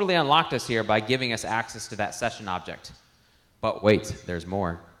it's totally unlocked us here by giving us access to that session object. But wait, there's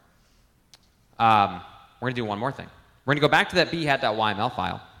more. We're going to do one more thing. We're going to go back to that behat.yml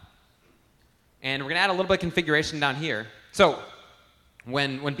file. And we're going to add a little bit of configuration down here. So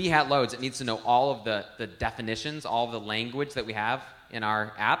when Behat loads, it needs to know all of the definitions, all of the language that we have in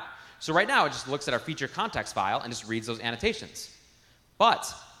our app. So right now, it just looks at our feature context file and just reads those annotations.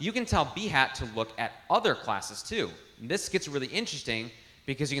 But you can tell Behat to look at other classes too. And this gets really interesting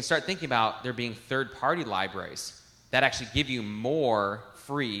because you can start thinking about there being third-party libraries that actually give you more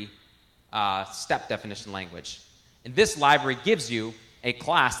free step definition language. And this library gives you a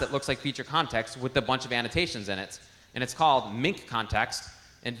class that looks like feature context with a bunch of annotations in it. And it's called Mink context.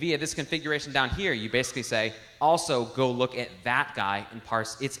 And via this configuration down here, you basically say, also go look at that guy and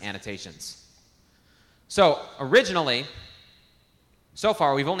parse its annotations. So originally, so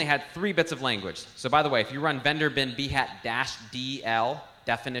far, we've only had 3 bits of language. So by the way, if you run vendor bin behat-dl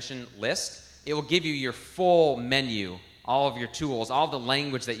definition list, it will give you your full menu, all of your tools, all of the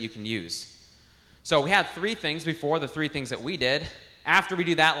language that you can use. So we had 3 things before, the 3 things that we did. After we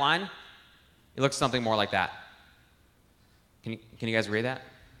do that line, it looks something more like that. Can you guys read that?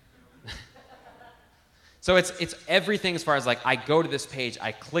 So it's everything as far as like, I go to this page,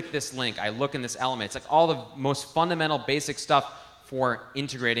 I click this link, I look in this element. It's like all the most fundamental basic stuff for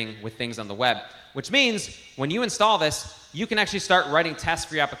integrating with things on the web. Which means when you install this, you can actually start writing tests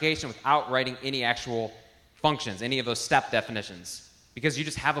for your application without writing any actual functions, any of those step definitions, because you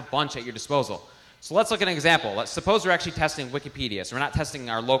just have a bunch at your disposal. So let's look at an example. Let's suppose we're actually testing Wikipedia. So we're not testing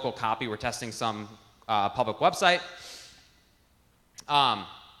our local copy, we're testing some public website.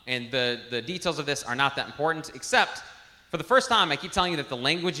 And the details of this are not that important, except for the first time, I keep telling you that the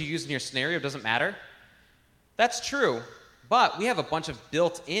language you use in your scenario doesn't matter. That's true, but we have a bunch of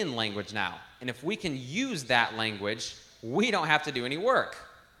built-in language now. And if we can use that language, we don't have to do any work.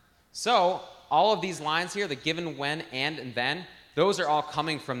 So all of these lines here, the given, when, and then, those are all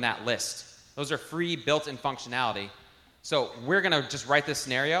coming from that list. Those are free built-in functionality. So we're going to just write this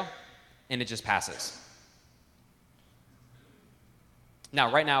scenario, and it just passes.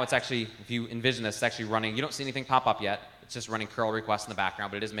 Now, right now, it's actually, if you envision this, it's actually running. You don't see anything pop up yet. It's just running curl requests in the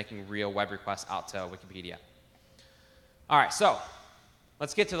background, but it is making real web requests out to Wikipedia. All right, so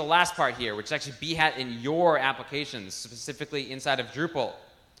let's get to the last part here, which is actually Behat in your applications, specifically inside of Drupal.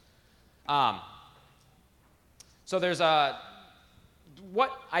 So there's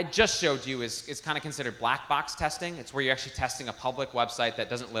what I just showed you is kind of considered black box testing. It's where you're actually testing a public website that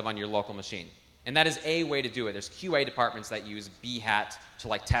doesn't live on your local machine. And that is a way to do it. There's QA departments that use Behat to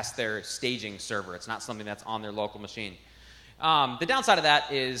like test their staging server. It's not something that's on their local machine. The downside of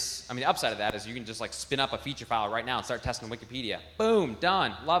that is, the upside of that is you can just like spin up a feature file right now and start testing Wikipedia. Boom,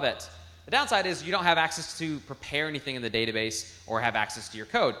 done, love it. The downside is you don't have access to prepare anything in the database or have access to your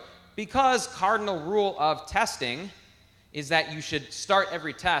code. Because cardinal rule of testing is that you should start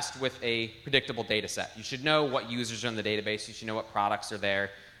every test with a predictable data set. You should know what users are in the database. You should know what products are there.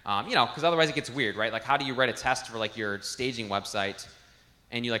 Because otherwise it gets weird, right? Like, how do you write a test for like your staging website,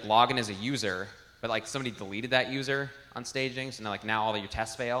 and you like log in as a user, but like somebody deleted that user on staging, so now all of your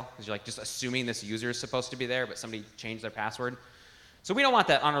tests fail because you're like just assuming this user is supposed to be there, but somebody changed their password. So we don't want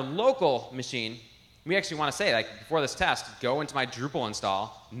that on our local machine. We actually want to say, like, before this test, go into my Drupal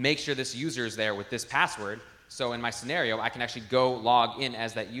install, make sure this user is there with this password. So in my scenario, I can actually go log in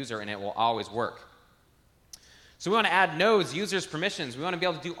as that user, and it will always work. So we want to add nodes, users, permissions. We want to be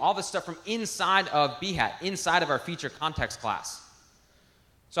able to do all this stuff from inside of Behat, inside of our feature context class.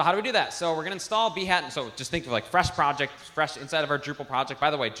 So how do we do that? So we're going to install Behat. And so just think of like fresh project, fresh inside of our Drupal project. By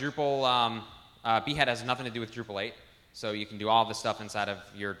the way, Drupal, Behat has nothing to do with Drupal 8. So you can do all this stuff inside of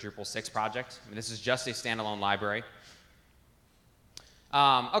your Drupal 6 project. This is just a standalone library.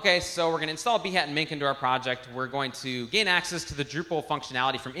 Okay, so we're going to install Behat and Mink into our project. We're going to gain access to the Drupal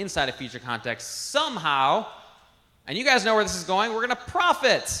functionality from inside of feature context somehow. And you guys know where this is going. We're going to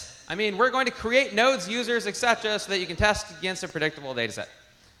profit. We're going to create nodes, users, etc., so that you can test against a predictable data set.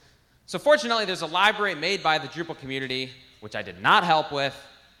 So fortunately, there's a library made by the Drupal community, which I did not help with,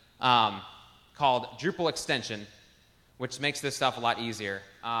 called DrupalExtension, which makes this stuff a lot easier.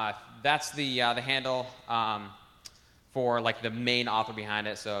 That's the handle for like the main author behind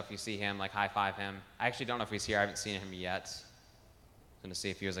it. So if you see him, like high five him. I actually don't know if he's here. I haven't seen him yet. I'm going to see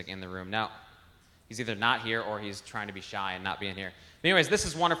if he was like in the room. No. He's either not here or he's trying to be shy and not being here. But anyways, this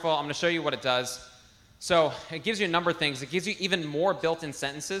is wonderful. I'm going to show you what it does. So it gives you a number of things. It gives you even more built-in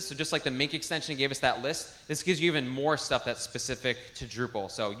sentences. So just like the Mink extension gave us that list, this gives you even more stuff that's specific to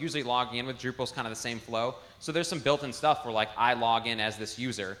Drupal. So usually logging in with Drupal is kind of the same flow. So there's some built-in stuff where like I log in as this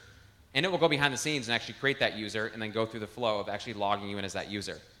user. And it will go behind the scenes and actually create that user and then go through the flow of actually logging you in as that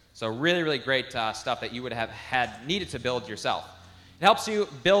user. So really, really great stuff that you would have needed to build yourself. It helps you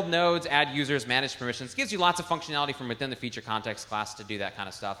build nodes, add users, manage permissions. It gives you lots of functionality from within the feature context class to do that kind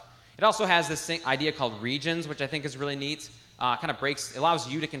of stuff. It also has this idea called regions, which I think is really neat. It allows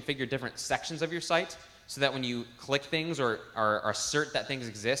you to configure different sections of your site so that when you click things or assert that things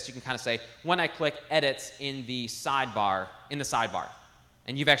exist, you can kind of say, when I click edit in the sidebar,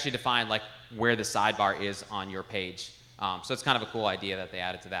 and you've actually defined like where the sidebar is on your page. So it's kind of a cool idea that they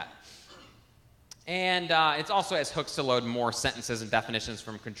added to that. And it also has hooks to load more sentences and definitions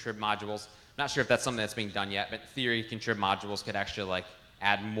from contrib modules. I'm not sure if that's something that's being done yet, but in theory, contrib modules could actually like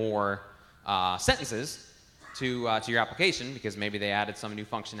add more sentences to your application because maybe they added some new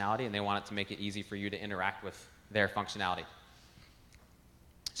functionality and they want it to make it easy for you to interact with their functionality.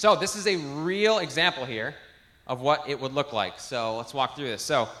 So this is a real example here of what it would look like. So let's walk through this.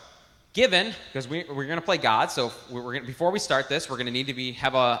 So given, because we're going to play God, so before we start this, we're going to need to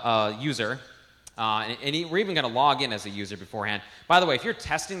have a user. And we're even going to log in as a user beforehand. By the way, if you're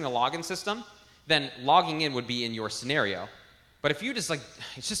testing the login system, then logging in would be in your scenario. But if you just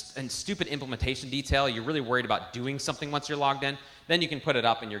it's just a stupid implementation detail, you're really worried about doing something once you're logged in, then you can put it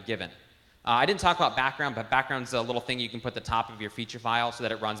up and you're given. I didn't talk about background, but background's a little thing you can put at the top of your feature file so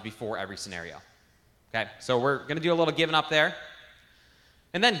that it runs before every scenario. Okay, so we're going to do a little given up there.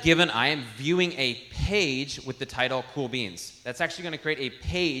 And then given, I am viewing a page with the title Cool Beans. That's actually going to create a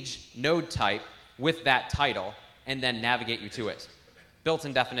page node type with that title and then navigate you to it.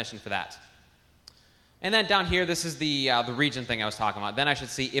 Built-in definition for that. And then down here, this is the region thing I was talking about. Then I should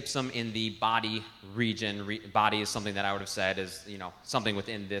see ipsum in the body region. Body is something that I would have said is something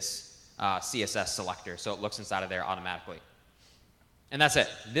within this CSS selector. So it looks inside of there automatically. And that's it.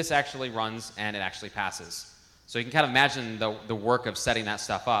 This actually runs and it actually passes. So you can kind of imagine the work of setting that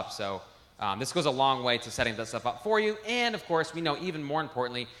stuff up. So this goes a long way to setting that stuff up for you. And of course, we know even more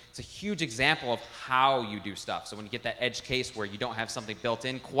importantly, it's a huge example of how you do stuff. So when you get that edge case where you don't have something built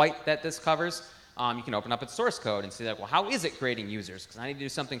in quite that this covers, you can open up its source code and see that, well, how is it creating users? Because I need to do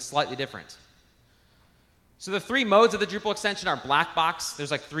something slightly different. So the 3 modes of the Drupal extension are black box. There's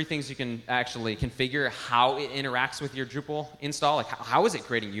like 3 things you can actually configure how it interacts with your Drupal install. Like how is it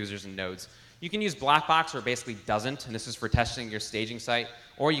creating users and nodes? You can use black box where it basically doesn't, and this is for testing your staging site.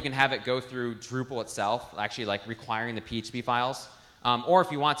 Or you can have it go through Drupal itself, actually like requiring the PHP files. Or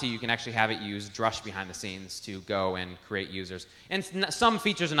if you want to, you can actually have it use Drush behind the scenes to go and create users. And some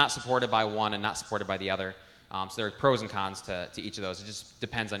features are not supported by one and not supported by the other. So there are pros and cons to each of those. It just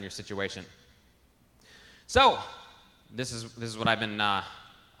depends on your situation. So this is what I've been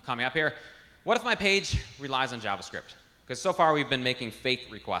coming up here. What if my page relies on JavaScript? Because so far we've been making fake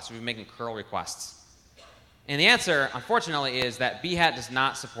requests. We've been making curl requests. And the answer, unfortunately, is that Behat does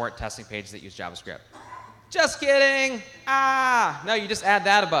not support testing pages that use JavaScript. Just kidding. No, you just add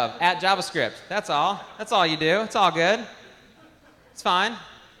that above. Add JavaScript. That's all. That's all you do. It's all good. It's fine.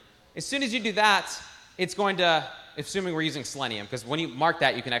 As soon as you do that, it's going to, assuming we're using Selenium, because when you mark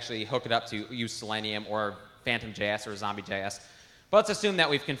that, you can actually hook it up to use Selenium or Phantom.js or Zombie.js. But let's assume that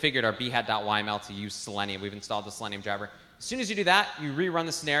we've configured our behat.yml to use Selenium. We've installed the Selenium driver. As soon as you do that, you rerun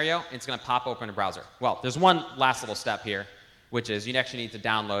the scenario, and it's going to pop open a browser. Well, there's one last little step here, which is you actually need to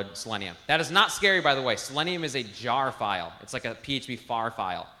download Selenium. That is not scary, by the way. Selenium is a jar file. It's like a PHP far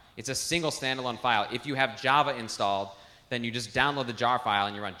file. It's a single standalone file. If you have Java installed, then you just download the jar file,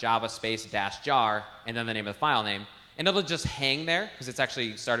 and you run java space -jar, and then the name of the file name. And it'll just hang there, because it's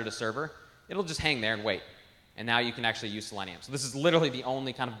actually started a server. It'll just hang there and wait. And now you can actually use Selenium. So this is literally the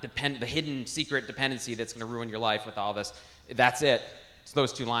only kind of the hidden secret dependency that's going to ruin your life with all this. That's it. It's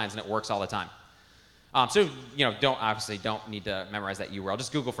those 2 lines, and it works all the time. So don't need to memorize that URL.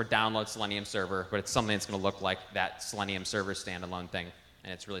 Just Google for download Selenium server, but it's something that's going to look like that Selenium server standalone thing,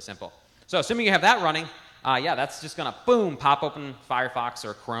 and it's really simple. So assuming you have that running, yeah, that's just going to boom pop open Firefox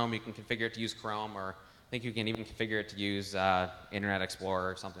or Chrome. You can configure it to use Chrome, or I think you can even configure it to use Internet Explorer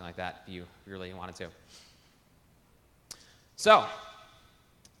or something like that if you really wanted to. So,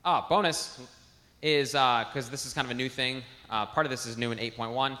 bonus is, because this is kind of a new thing, part of this is new in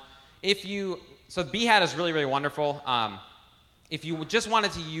 8.1. So Behat is really, really wonderful. If you just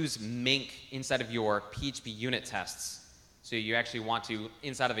wanted to use Mink inside of your PHP unit tests, so you actually want to,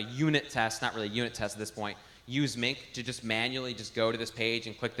 inside of a unit test, not really a unit test at this point, use Mink to just manually just go to this page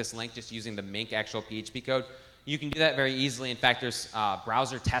and click this link just using the Mink actual PHP code, you can do that very easily. In fact, there's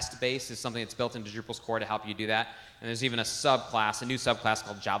browser test base is something that's built into Drupal's core to help you do that. And there's even a new subclass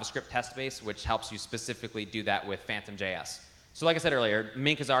called JavaScript test base, which helps you specifically do that with Phantom.js. So like I said earlier,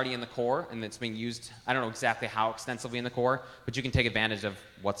 Mink is already in the core, and it's being used, I don't know exactly how extensively in the core, but you can take advantage of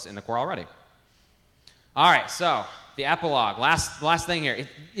what's in the core already. All right, so the epilogue, last thing here.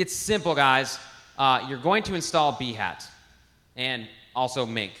 It's simple, guys. You're going to install Behat and also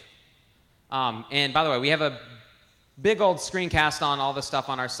Mink. And by the way, we have a big old screencast on all this stuff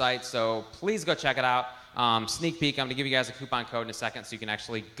on our site, so please go check it out. Sneak peek, I'm going to give you guys a coupon code in a second so you can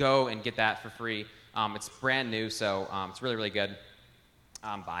actually go and get that for free. It's brand new, so it's really, really good.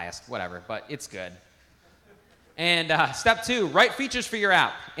 I'm biased, whatever, but it's good. And step 2, write features for your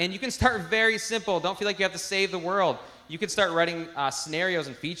app. And you can start very simple. Don't feel like you have to save the world. You can start writing scenarios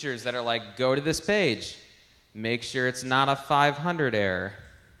and features that are like, go to this page. Make sure it's not a 500 error.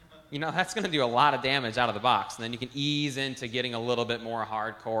 You know, that's going to do a lot of damage out of the box. And then you can ease into getting a little bit more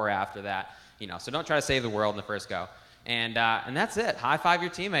hardcore after that. You know, so don't try to save the world in the first go. And that's it. High five your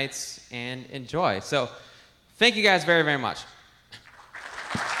teammates and enjoy. So thank you guys very, very much.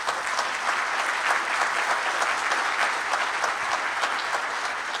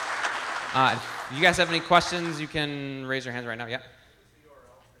 If you guys have any questions, you can raise your hands right now. Yeah.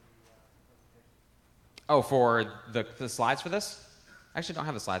 Oh, for the slides for this? I actually don't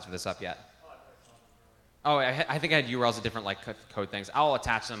have the slides for this up yet. Oh, I think I had URLs of different like code things. I'll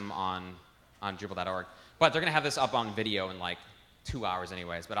attach them on Drupal.org. But they're going to have this up on video in like 2 hours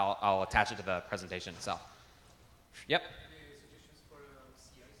anyways, but I'll attach it to the presentation itself. Yep. Any suggestions for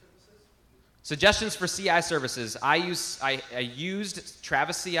CI services? Suggestions for CI services. I used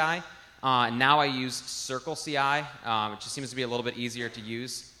Travis CI. Now I use Circle CI. It just seems to be a little bit easier to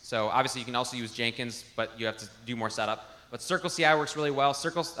use. So obviously you can also use Jenkins, but you have to do more setup. But Circle CI works really well.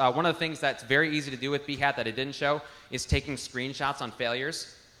 Circle, one of the things that's very easy to do with Behat that it didn't show is taking screenshots on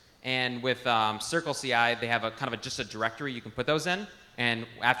failures. And with Circle CI, they have a kind of just a directory you can put those in. And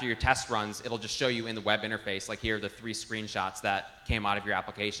after your test runs, it'll just show you in the web interface, like here are the 3 screenshots that came out of your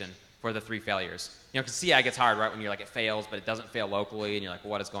application for the 3 failures. You know, because CI gets hard, right, when you're like, it fails, but it doesn't fail locally, and you're like,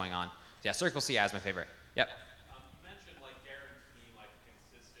 well, what is going on? So yeah, Circle CI is my favorite. Yep. You mentioned like guaranteeing like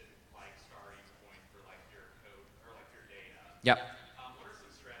consistent like starting point for like your code or like your data. Yep. What are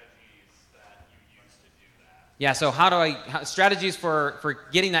some strategies that you use to do that? Yeah, so strategies for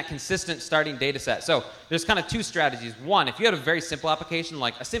getting that consistent starting data set. So there's kind of 2 strategies. One, if you have a very simple application,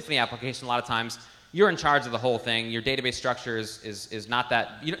 like a Symfony application, a lot of times, you're in charge of the whole thing. Your database structure is not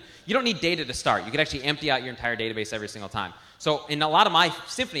that, you don't need data to start. You can actually empty out your entire database every single time. So in a lot of my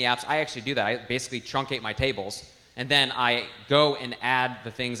Symfony apps, I actually do that. I basically truncate my tables, and then I go and add the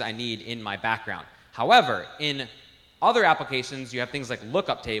things I need in my background. However, in other applications, you have things like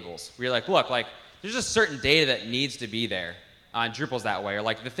lookup tables, where you're like, look, like, there's just certain data that needs to be there. And Drupal's that way. Or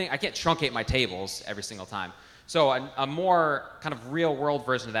like I can't truncate my tables every single time. So a more kind of real world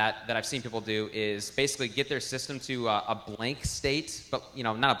version of that I've seen people do is basically get their system to a blank state, but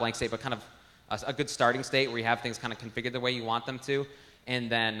not a blank state, but kind of a good starting state where you have things kind of configured the way you want them to, and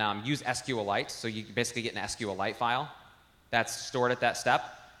then use SQLite. So you basically get an SQLite file that's stored at that step,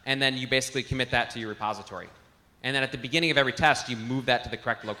 and then you basically commit that to your repository. And then at the beginning of every test, you move that to the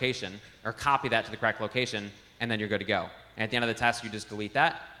correct location, or copy that to the correct location, and then you're good to go. And at the end of the test, you just delete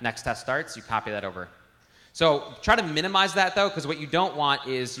that. Next test starts, you copy that over. So try to minimize that, though, because what you don't want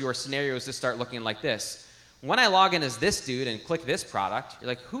is your scenarios to start looking like this. When I log in as this dude and click this product, you're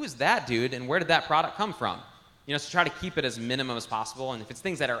like, who is that dude, and where did that product come from? So try to keep it as minimum as possible. And if it's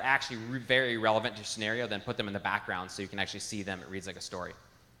things that are actually very relevant to your scenario, then put them in the background so you can actually see them. It reads like a story.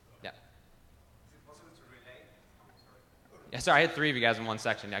 Yeah. Is it possible to relay? Sorry. Yeah, sorry, I had 3 of you guys in one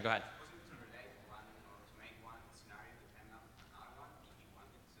section. Yeah, go ahead. Possible to relate one or to make one scenario depend on another one if you want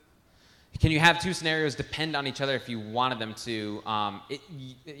it to? Can you have 2 scenarios depend on each other if you wanted them to?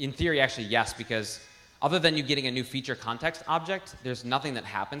 In theory, actually, yes, because other than you getting a new feature context object, there's nothing that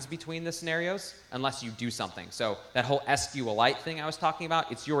happens between the scenarios unless you do something. So that whole SQLite thing I was talking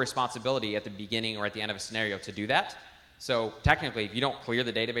about, it's your responsibility at the beginning or at the end of a scenario to do that. So technically, if you don't clear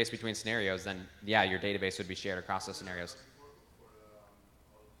the database between scenarios, then yeah, your database would be shared across those scenarios.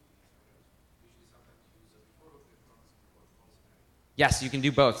 Yes, you can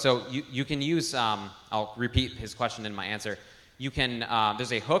do both. So you can use, I'll repeat his question in my answer. You can,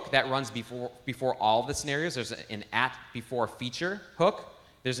 there's a hook that runs before all of the scenarios. There's an at before feature hook.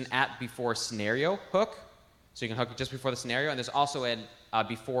 There's an at before scenario hook. So you can hook it just before the scenario. And there's also a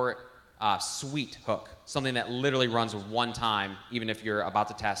before suite hook, something that literally runs one time, even if you're about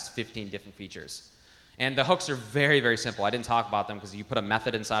to test 15 different features. And the hooks are very simple. I didn't talk about them because you put a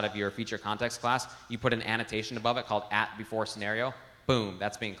method inside of your feature context class. You put an annotation above it called at before scenario. Boom,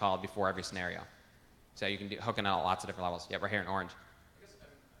 that's being called before every scenario. So you can do hooking out lots of different levels. Yeah, we're here in orange. I guess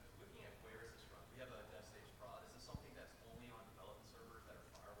looking at where is this run? We have a dev stage prod. Is this something that's only on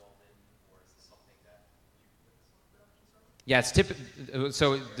Yeah, it's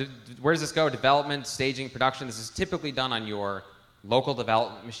so where does this go? Development, staging, production. This is typically done on your local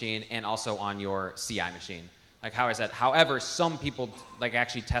development machine and also on your CI machine. Like how I said, however, some people like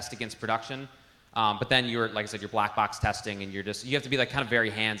actually test against production, but then you're, like I said, you're black box testing, and you have to be like kind of very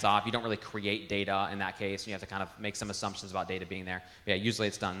hands off. You don't really create data in that case. You have to kind of make some assumptions about data being there. But yeah, usually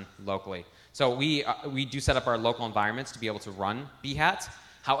it's done locally. So we do set up our local environments to be able to run Behat.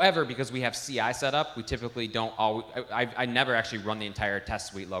 However, because we have CI set up, we typically don't always, I never actually run the entire test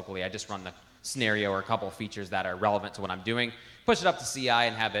suite locally. I just run the scenario or a couple of features that are relevant to what I'm doing, push it up to CI,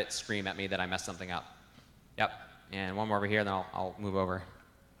 and have it scream at me that I messed something up. Yep. And one more over here, then I'll move over.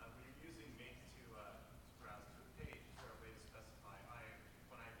 When you're using Mink to browse to a page, is there a way to specify,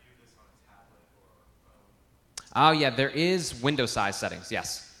 when I view this on a tablet or a phone? Oh, yeah, there is window size settings,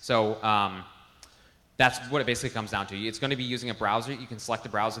 yes. So that's what it basically comes down to. It's going to be using a browser. You can select the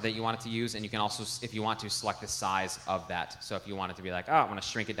browser that you want it to use, and you can also, if you want to, select the size of that. So if you want it to be like, oh, I want to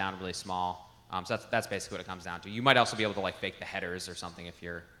shrink it down really small. So that's basically what it comes down to. You might also be able to like fake the headers or something if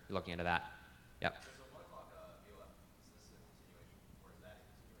you're looking into that. Yep.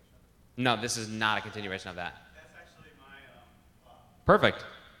 No, this is not a continuation of that. That's actually my thought. Perfect.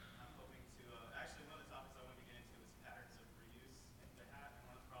 I'm hoping to, actually one of the topics I wanted to get into is patterns of reuse in Behat. And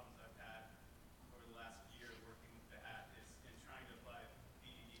one of the problems I've had over the last year working with Behat is in trying to apply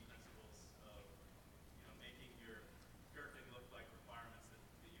BDD principles of, making your scripting look like requirements that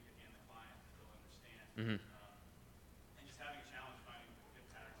you can hand the client that they'll understand. Mm-hmm. And just having a challenge finding good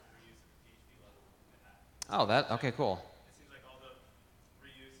patterns of reuse at the PHP level in Behat. Oh, okay, cool. It seems like all the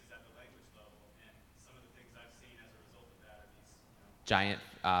reuse is at the language level, and some of the things I've seen as a result of that are these Giant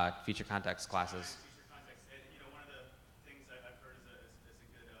feature context classes. feature context. And one of the things I've heard is a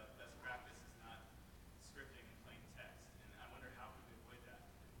good best practice is not scripting in plain text, and I wonder how could we avoid that.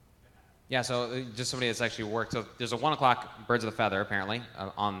 Yeah, so just somebody that's actually worked. So there's a 1 o'clock birds of the feather apparently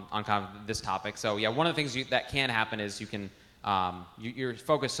on kind of this topic. So yeah, one of the things that can happen is you can you're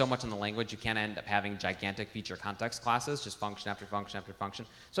focused so much on the language, you can end up having gigantic feature context classes, just function after function after function,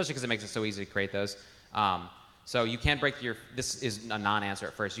 especially because it makes it so easy to create those. So you can break this is a non-answer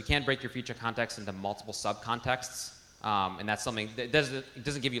at first, you can break your feature context into multiple subcontexts, and that's something that it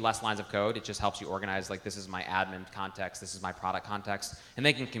doesn't give you less lines of code, it just helps you organize, like this is my admin context, this is my product context, and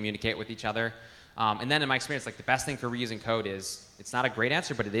they can communicate with each other. And then in my experience, like the best thing for reusing code is, it's not a great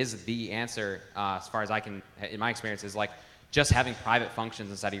answer, but it is the answer as far as I can, in my experience, is like just having private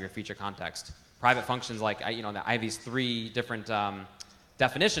functions inside of your feature context. Private functions, like I have these 3 different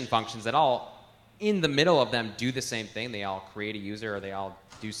definition functions that all, in the middle of them, do the same thing. They all create a user, or they all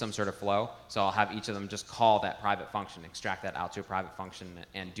do some sort of flow. So I'll have each of them just call that private function, extract that out to a private function,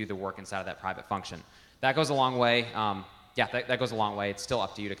 and do the work inside of that private function. That goes a long way. Yeah, that goes a long way. It's still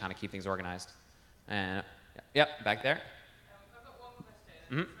up to you to kind of keep things organized. And yep, back there. I've got one question.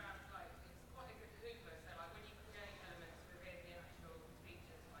 Mm-hmm. It's quite a good Hoover. So like when you create elements within the actual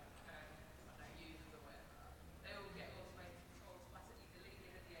features, like users or whatever, they all get automatically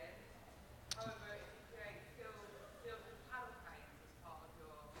deleted at the end. However, if you create field panel panes as part of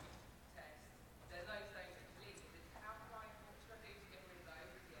your text, then those don't get deleted. What should I do to get rid of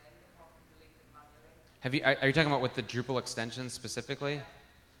those at the end apart from delete them manually? Are you talking about with the Drupal extension specifically?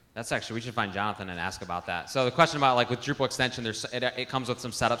 That's actually, we should find Jonathan and ask about that. So the question about like with Drupal extension, it comes with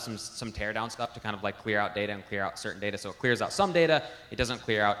some setup, some teardown stuff to kind of like clear out data and clear out certain data. So it clears out some data, it doesn't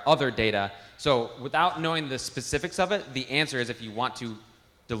clear out other data. So without knowing the specifics of it, the answer is if you want to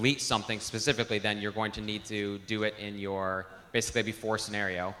delete something specifically, then you're going to need to do it in your basically before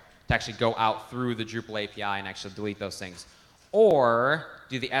scenario to actually go out through the Drupal API and actually delete those things. Or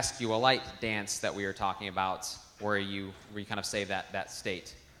do the SQLite dance that we were talking about where you kind of save that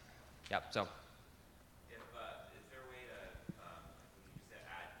state. Yep, so. Is there a way to, when you said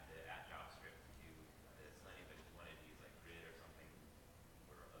add JavaScript to the Selenium, but you wanted to use like grid or something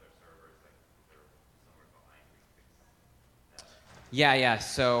for other servers, like is there somewhere behind where you fix that? Yeah,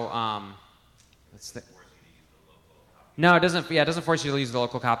 so, let's think. Force you to use the local copy? No, it doesn't. Yeah, it doesn't force you to use the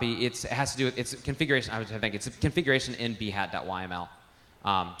local copy. It has to do with its configuration. I think it's a configuration in behat.yml.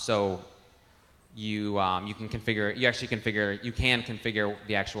 So you can configure. You can configure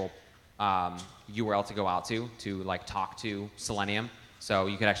the actual URL to go out to like talk to Selenium. So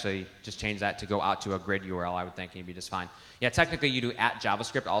you could actually just change that to go out to a grid URL, I would think, and you'd be just fine. Yeah, technically you do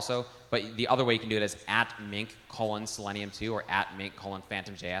 @JavaScript also, but the other way you can do it is @Mink:/Selenium2 or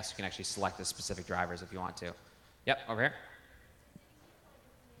 @Mink:/PhantomJS. You can actually select the specific drivers if you want to. Yep, over here.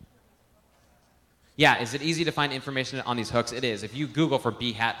 Yeah, is it easy to find information on these hooks? It is. If you Google for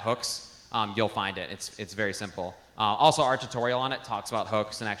Behat hooks, you'll find it. It's very simple. Also, our tutorial on it talks about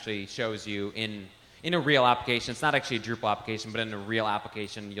hooks and actually shows you in a real application, it's not actually a Drupal application, but in a real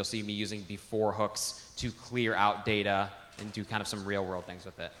application, you'll see me using before hooks to clear out data and do kind of some real world things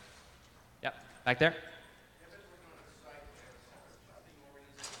with it. Yep, back there.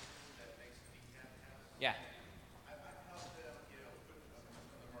 Yeah.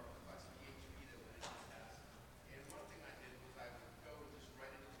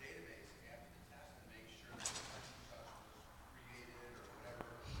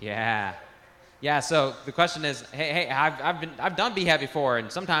 Yeah. Yeah, so the question is, hey, I've done Behat before,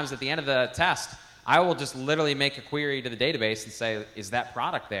 and sometimes at the end of the test, I will just literally make a query to the database and say, is that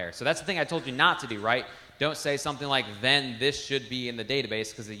product there? So that's the thing I told you not to do, right? Don't say something like, then this should be in the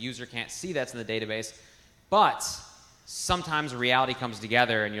database, because the user can't see that's in the database. But sometimes reality comes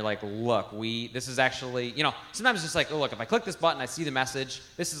together, and you're like, look, this is actually, sometimes it's just like, oh, look, if I click this button, I see the message.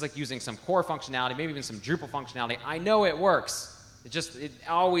 This is like using some core functionality, maybe even some Drupal functionality. I know it works. It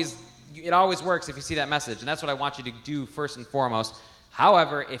always works if you see that message, and that's what I want you to do first and foremost.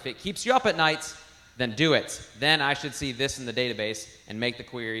 However, if it keeps you up at night, then do it. Then I should see this in the database and make the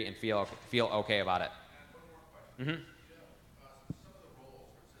query and feel okay about it. Mm-hmm.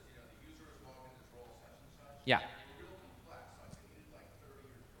 Yeah.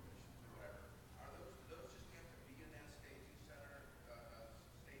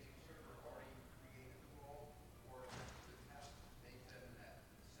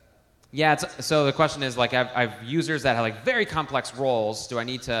 Yeah, so the question is, like, I've users that have like very complex roles. Should I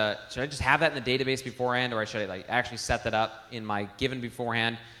just have that in the database beforehand, or should I like actually set that up in my given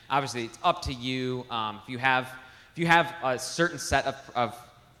beforehand? Obviously, it's up to you. If you have a certain set well,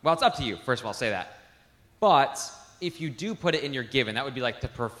 it's up to you. First of all, say that. But if you do put it in your given, that would be like the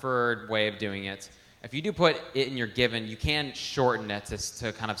preferred way of doing it. If you do put it in your given, you can shorten it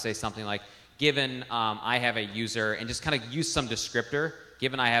to kind of say something like, given I have a user, and just kind of use some descriptor.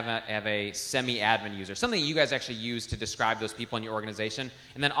 Given I have a semi-admin user, something you guys actually use to describe those people in your organization,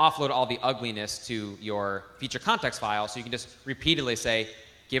 and then offload all the ugliness to your feature context file, so you can just repeatedly say,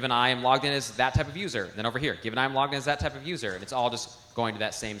 given I am logged in as that type of user, then over here, given I am logged in as that type of user, and it's all just going to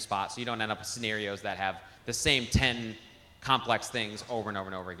that same spot, so you don't end up with scenarios that have the same 10 complex things over and over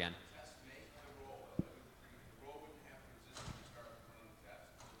and over again.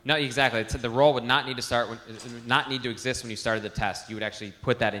 No, exactly. The role would not need to exist when you started the test. You would actually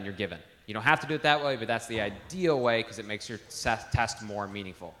put that in your given. You don't have to do it that way, but that's the ideal way because it makes your test more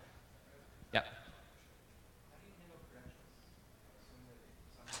meaningful. Yep.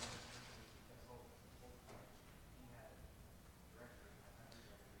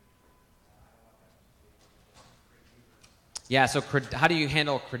 Yeah, so how do you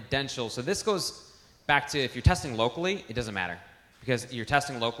handle credentials? So this goes back to if you're testing locally, it doesn't matter. Because you're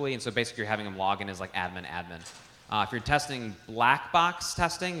testing locally, and so basically you're having them log in as like admin. If you're testing black box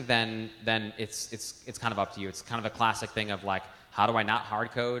testing, then it's kind of up to you. It's kind of a classic thing of like, how do I not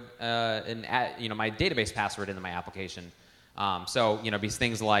hard code my database password into my application? So these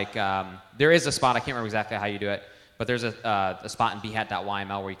things like there is a spot, I can't remember exactly how you do it, but there's a spot in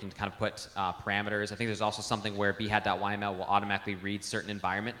behat.yml where you can kind of put parameters. I think there's also something where behat.yml will automatically read certain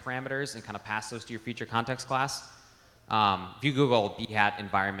environment parameters and kind of pass those to your feature context class. If you Google Behat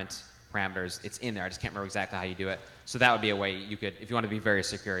environment parameters, it's in there. I just can't remember exactly how you do it. So that would be a way you could, if you want to be very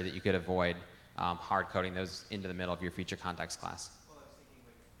secure, that you could avoid hard coding those into the middle of your feature context class. Well, I was thinking,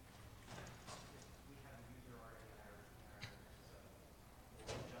 like, we have a user already in our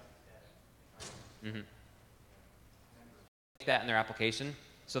so we'll just Make that in their application.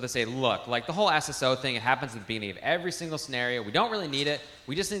 So they say, look, like the whole SSO thing, it happens at the beginning of every single scenario. We don't really need it.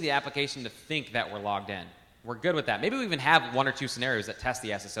 We just need the application to think that we're logged in. We're good with that. Maybe we even have 1 or 2 scenarios that test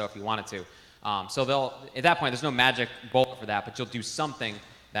the SSO if you wanted to. So at that point, there's no magic bullet for that, but you'll do something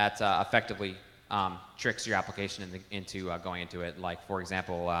that effectively tricks your application into going into it. Like, for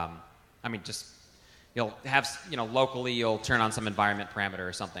example, you'll have, locally you'll turn on some environment parameter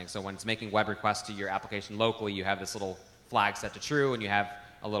or something. So when it's making web requests to your application locally, you have this little flag set to true, and you have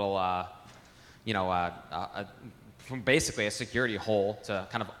a little, basically a security hole to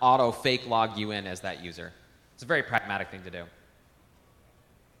kind of auto fake log you in as that user. It's a very pragmatic thing to do.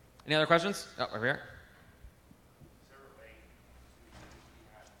 Any other questions? Oh, over here.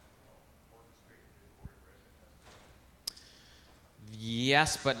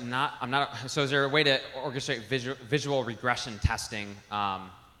 Yes, but I'm not. So is there a way to orchestrate visual regression testing?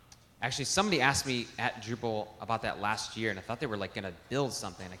 Actually, somebody asked me at Drupal about that last year, and I thought they were like going to build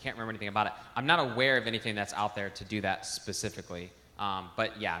something. I can't remember anything about it. I'm not aware of anything that's out there to do that specifically.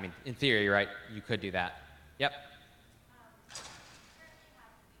 But yeah, I mean, in theory, you're right. You could do that. Yep.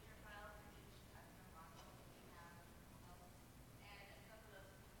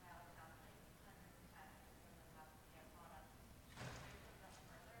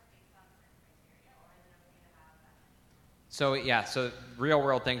 So yeah, so real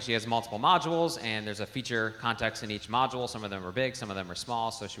world thing, she has multiple modules and there's a feature context in each module. Some of them are big, some of them are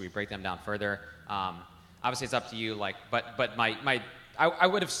small. So should we break them down further? Obviously it's up to you, like, but I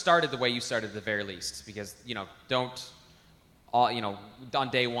would have started the way you started at the very least, because, you know, don't all, you know,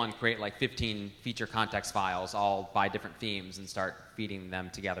 on day one create like 15 feature context files all by different themes and start feeding them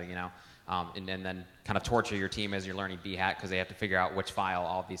together, you know, and then kind of torture your team as you're learning Behat because they have to figure out which file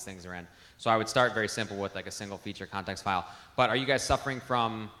all of these things are in. So I would start very simple with like a single feature context file. But are you guys suffering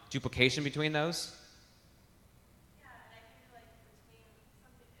from duplication between those? Yeah, and I feel like between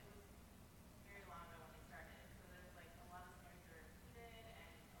something, it was very long ago when they started, so there's like a lot of snares that are repeated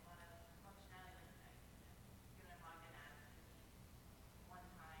and a lot of functionality, like you're gonna log in as one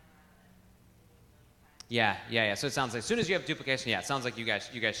time rather than doing a million times. Yeah. So it sounds like as soon as you have duplication, yeah, it sounds like you guys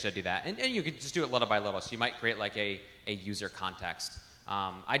should do that. And you could just do it little by little. So you might create like a user context.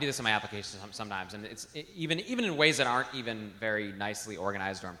 I do this in my applications sometimes, and even in ways that aren't even very nicely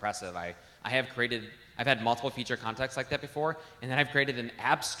organized or impressive. I've had multiple feature contexts like that before, and then I've created an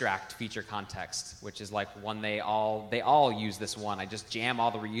abstract feature context, which is like one they all use this one. I just jam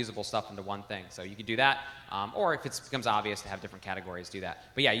all the reusable stuff into one thing. So you can do that, or if it becomes obvious to have different categories, do that.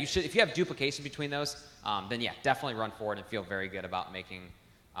 But yeah, you should, if you have duplication between those, then yeah, definitely run forward and feel very good about making.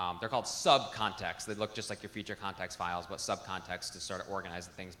 They're called sub-contexts. They look just like your feature context files, but sub-contexts to sort of organize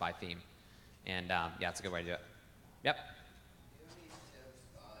the things by theme. And yeah, it's a good way to do it. Yep. Do you have any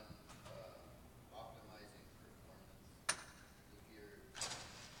tips on optimizing performance? If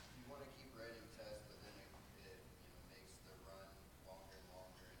you want to keep writing tests, but then it makes the run longer and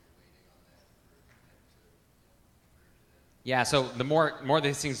longer, and you're waiting on that for it to merge it in. Yeah, so the more of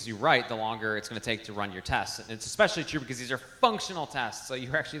these things you write, the longer it's going to take to run your tests. And it's especially true because these are functional tests. So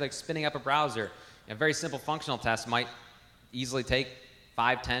you're actually like spinning up a browser. A very simple functional test might easily take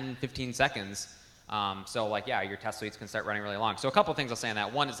 5, 10, 15 seconds. So like, yeah, your test suites can start running really long. So a couple things I'll say on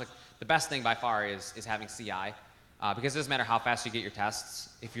that. One is like the best thing by far is having CI. Because it doesn't matter how fast you get your tests.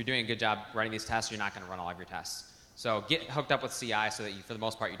 If you're doing a good job writing these tests, you're not going to run all of your tests. So get hooked up with CI so that you, for the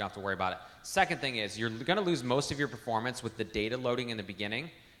most part, you don't have to worry about it. Second thing is you're going to lose most of your performance with the data loading in the beginning.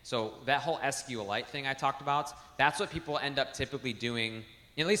 So that whole SQLite thing I talked about, that's what people end up typically doing,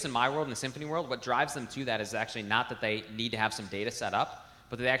 at least in my world, in the Symfony world. What drives them to that is actually not that they need to have some data set up,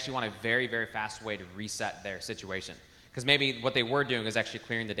 but they actually want a very, very fast way to reset their situation. Because maybe what they were doing is actually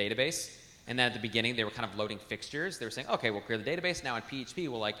clearing the database. And then at the beginning, they were kind of loading fixtures. They were saying, okay, we'll clear the database. Now in PHP,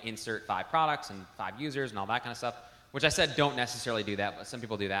 we'll like insert 5 products and 5 users and all that kind of stuff. Which I said don't necessarily do that, but some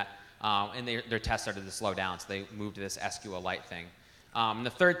people do that. And their tests started to slow down, so they moved to this SQLite thing. And the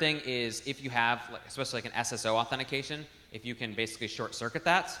third thing is if you have, especially like an SSO authentication, if you can basically short circuit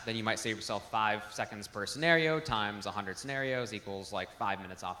that, then you might save yourself 5 seconds per scenario times 100 scenarios equals like 5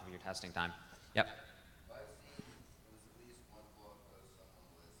 minutes off of your testing time. Yep. I've seen there was at least one blog post someone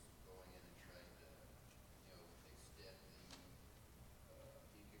was going in and trying to extend the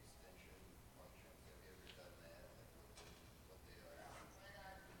Mink extension functions. Have you ever done that? Like what they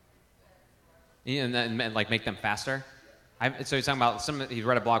are? And like make them faster. So he's talking about he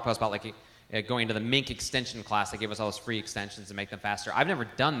read a blog post about like going into the Mink extension class. They gave us all those free extensions to make them faster. I've never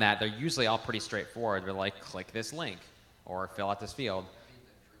done that. They're usually all pretty straightforward. They're like click this link or fill out this field.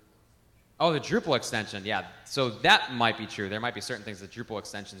 Oh, the Drupal extension, yeah. So that might be true. There might be certain things that Drupal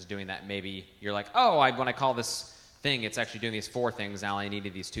extension is doing that maybe you're like, oh, when I call this thing, it's actually doing these 4 things. Now I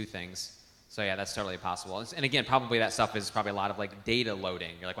needed these 2 things. So yeah, that's totally possible. And again, probably that stuff is probably a lot of like data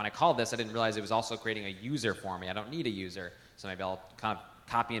loading. You're like, when I called this, I didn't realize it was also creating a user for me. I don't need a user. So maybe I'll kind of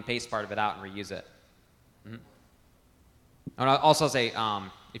copy and paste part of it out and reuse it. Mm-hmm. And I'll also say,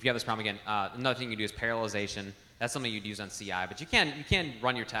 if you have this problem again, another thing you do is parallelization. That's something you'd use on CI, but you can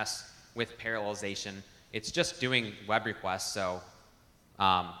run your tests with parallelization. It's just doing web requests. So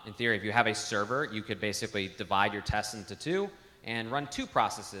in theory, if you have a server, you could basically divide your tests into 2 and run 2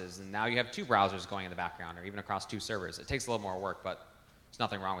 processes, and now you have 2 browsers going in the background, or even across 2 servers. It takes a little more work, but there's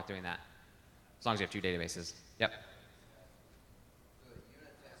nothing wrong with doing that, as long as you have 2 databases. Yep. So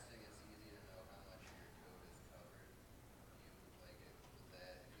unit testing, it's easy to know how much of your code is covered. With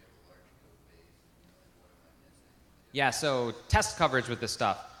that, if you have a large code base, what am I missing? Yeah, so test coverage with this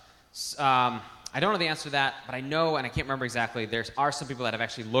stuff. I don't know the answer to that, but I know, and I can't remember exactly, there are some people that have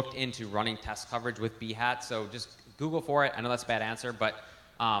actually looked into running test coverage with Behat, so just Google for it. I know that's a bad answer, but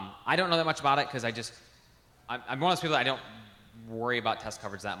I don't know that much about it because I'm one of those people that I don't worry about test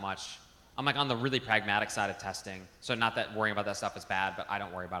coverage that much. I'm like on the really pragmatic side of testing, so not that worrying about that stuff is bad, but I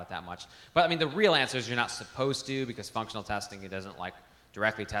don't worry about it that much. But I mean, the real answer is you're not supposed to, because functional testing, it doesn't like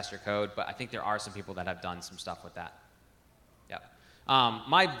directly test your code, but I think there are some people that have done some stuff with that. Yep.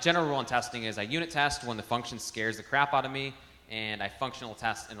 My general rule in testing is I unit test when the function scares the crap out of me, and I functional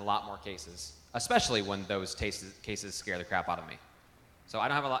test in a lot more cases, especially when those cases scare the crap out of me. So I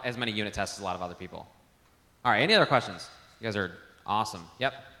don't have as many unit tests as a lot of other people. All right, any other questions? You guys are awesome.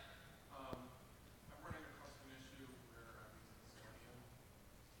 Yep. I'm running across an issue where I'm using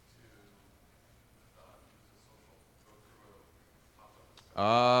Selenium to use a social, go through a pop-up.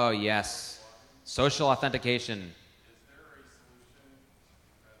 Oh, yes. Social authentication. Is there a solution,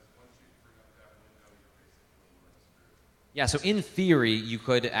 because once you bring up that window, you're basically registered? Yeah, so in theory, you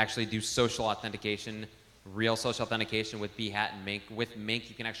could actually do social authentication, real social authentication with Behat and Mink. With Mink,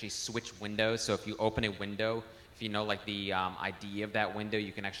 you can actually switch windows. So if you open a window, if you know like the ID of that window,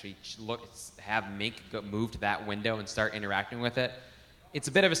 you can actually have Mink move to that window and start interacting with it. It's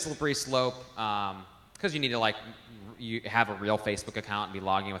a bit of a slippery slope because you need to you have a real Facebook account and be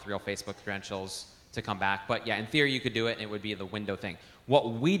logging with real Facebook credentials to come back. But yeah, in theory, you could do it, and it would be the window thing.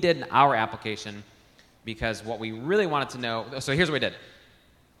 What we did in our application, because what we really wanted to know, so here's what we did.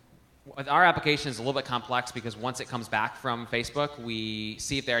 With our application is a little bit complex because once it comes back from Facebook, we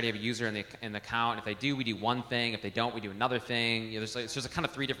see if they already have a user in the account. If they do, we do one thing. If they don't, we do another thing. You know, there's a kind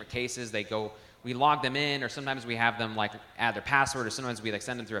of 3 different cases. We log them in, or sometimes we have them add their password, or sometimes we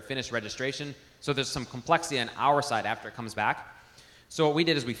send them through a finished registration. So there's some complexity on our side after it comes back. So what we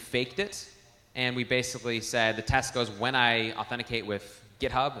did is we faked it, and we basically said the test goes when I authenticate with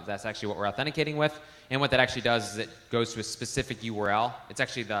GitHub. That's actually what we're authenticating with. And what that actually does is it goes to a specific URL. It's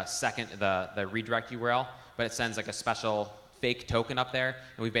actually the redirect URL, but it sends a special fake token up there,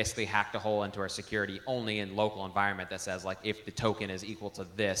 and we basically hacked a hole into our security only in local environment that says if the token is equal to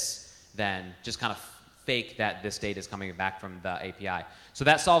this, then just kind of fake that this data is coming back from the API. So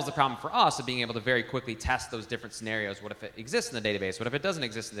that solves the problem for us of being able to very quickly test those different scenarios. What if it exists in the database? What if it doesn't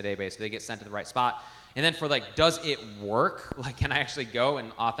exist in the database? Do they get sent to the right spot? And then for does it work? Can I actually go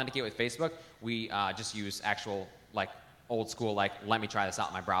and authenticate with Facebook? We just use actual old school let me try this out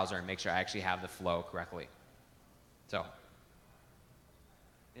in my browser and make sure I actually have the flow correctly. So,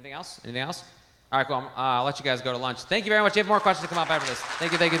 anything else? Anything else? All right, cool. I'll let you guys go to lunch. Thank you very much. If you have more questions, come up after this.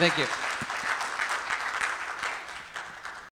 Thank you, thank you, thank you.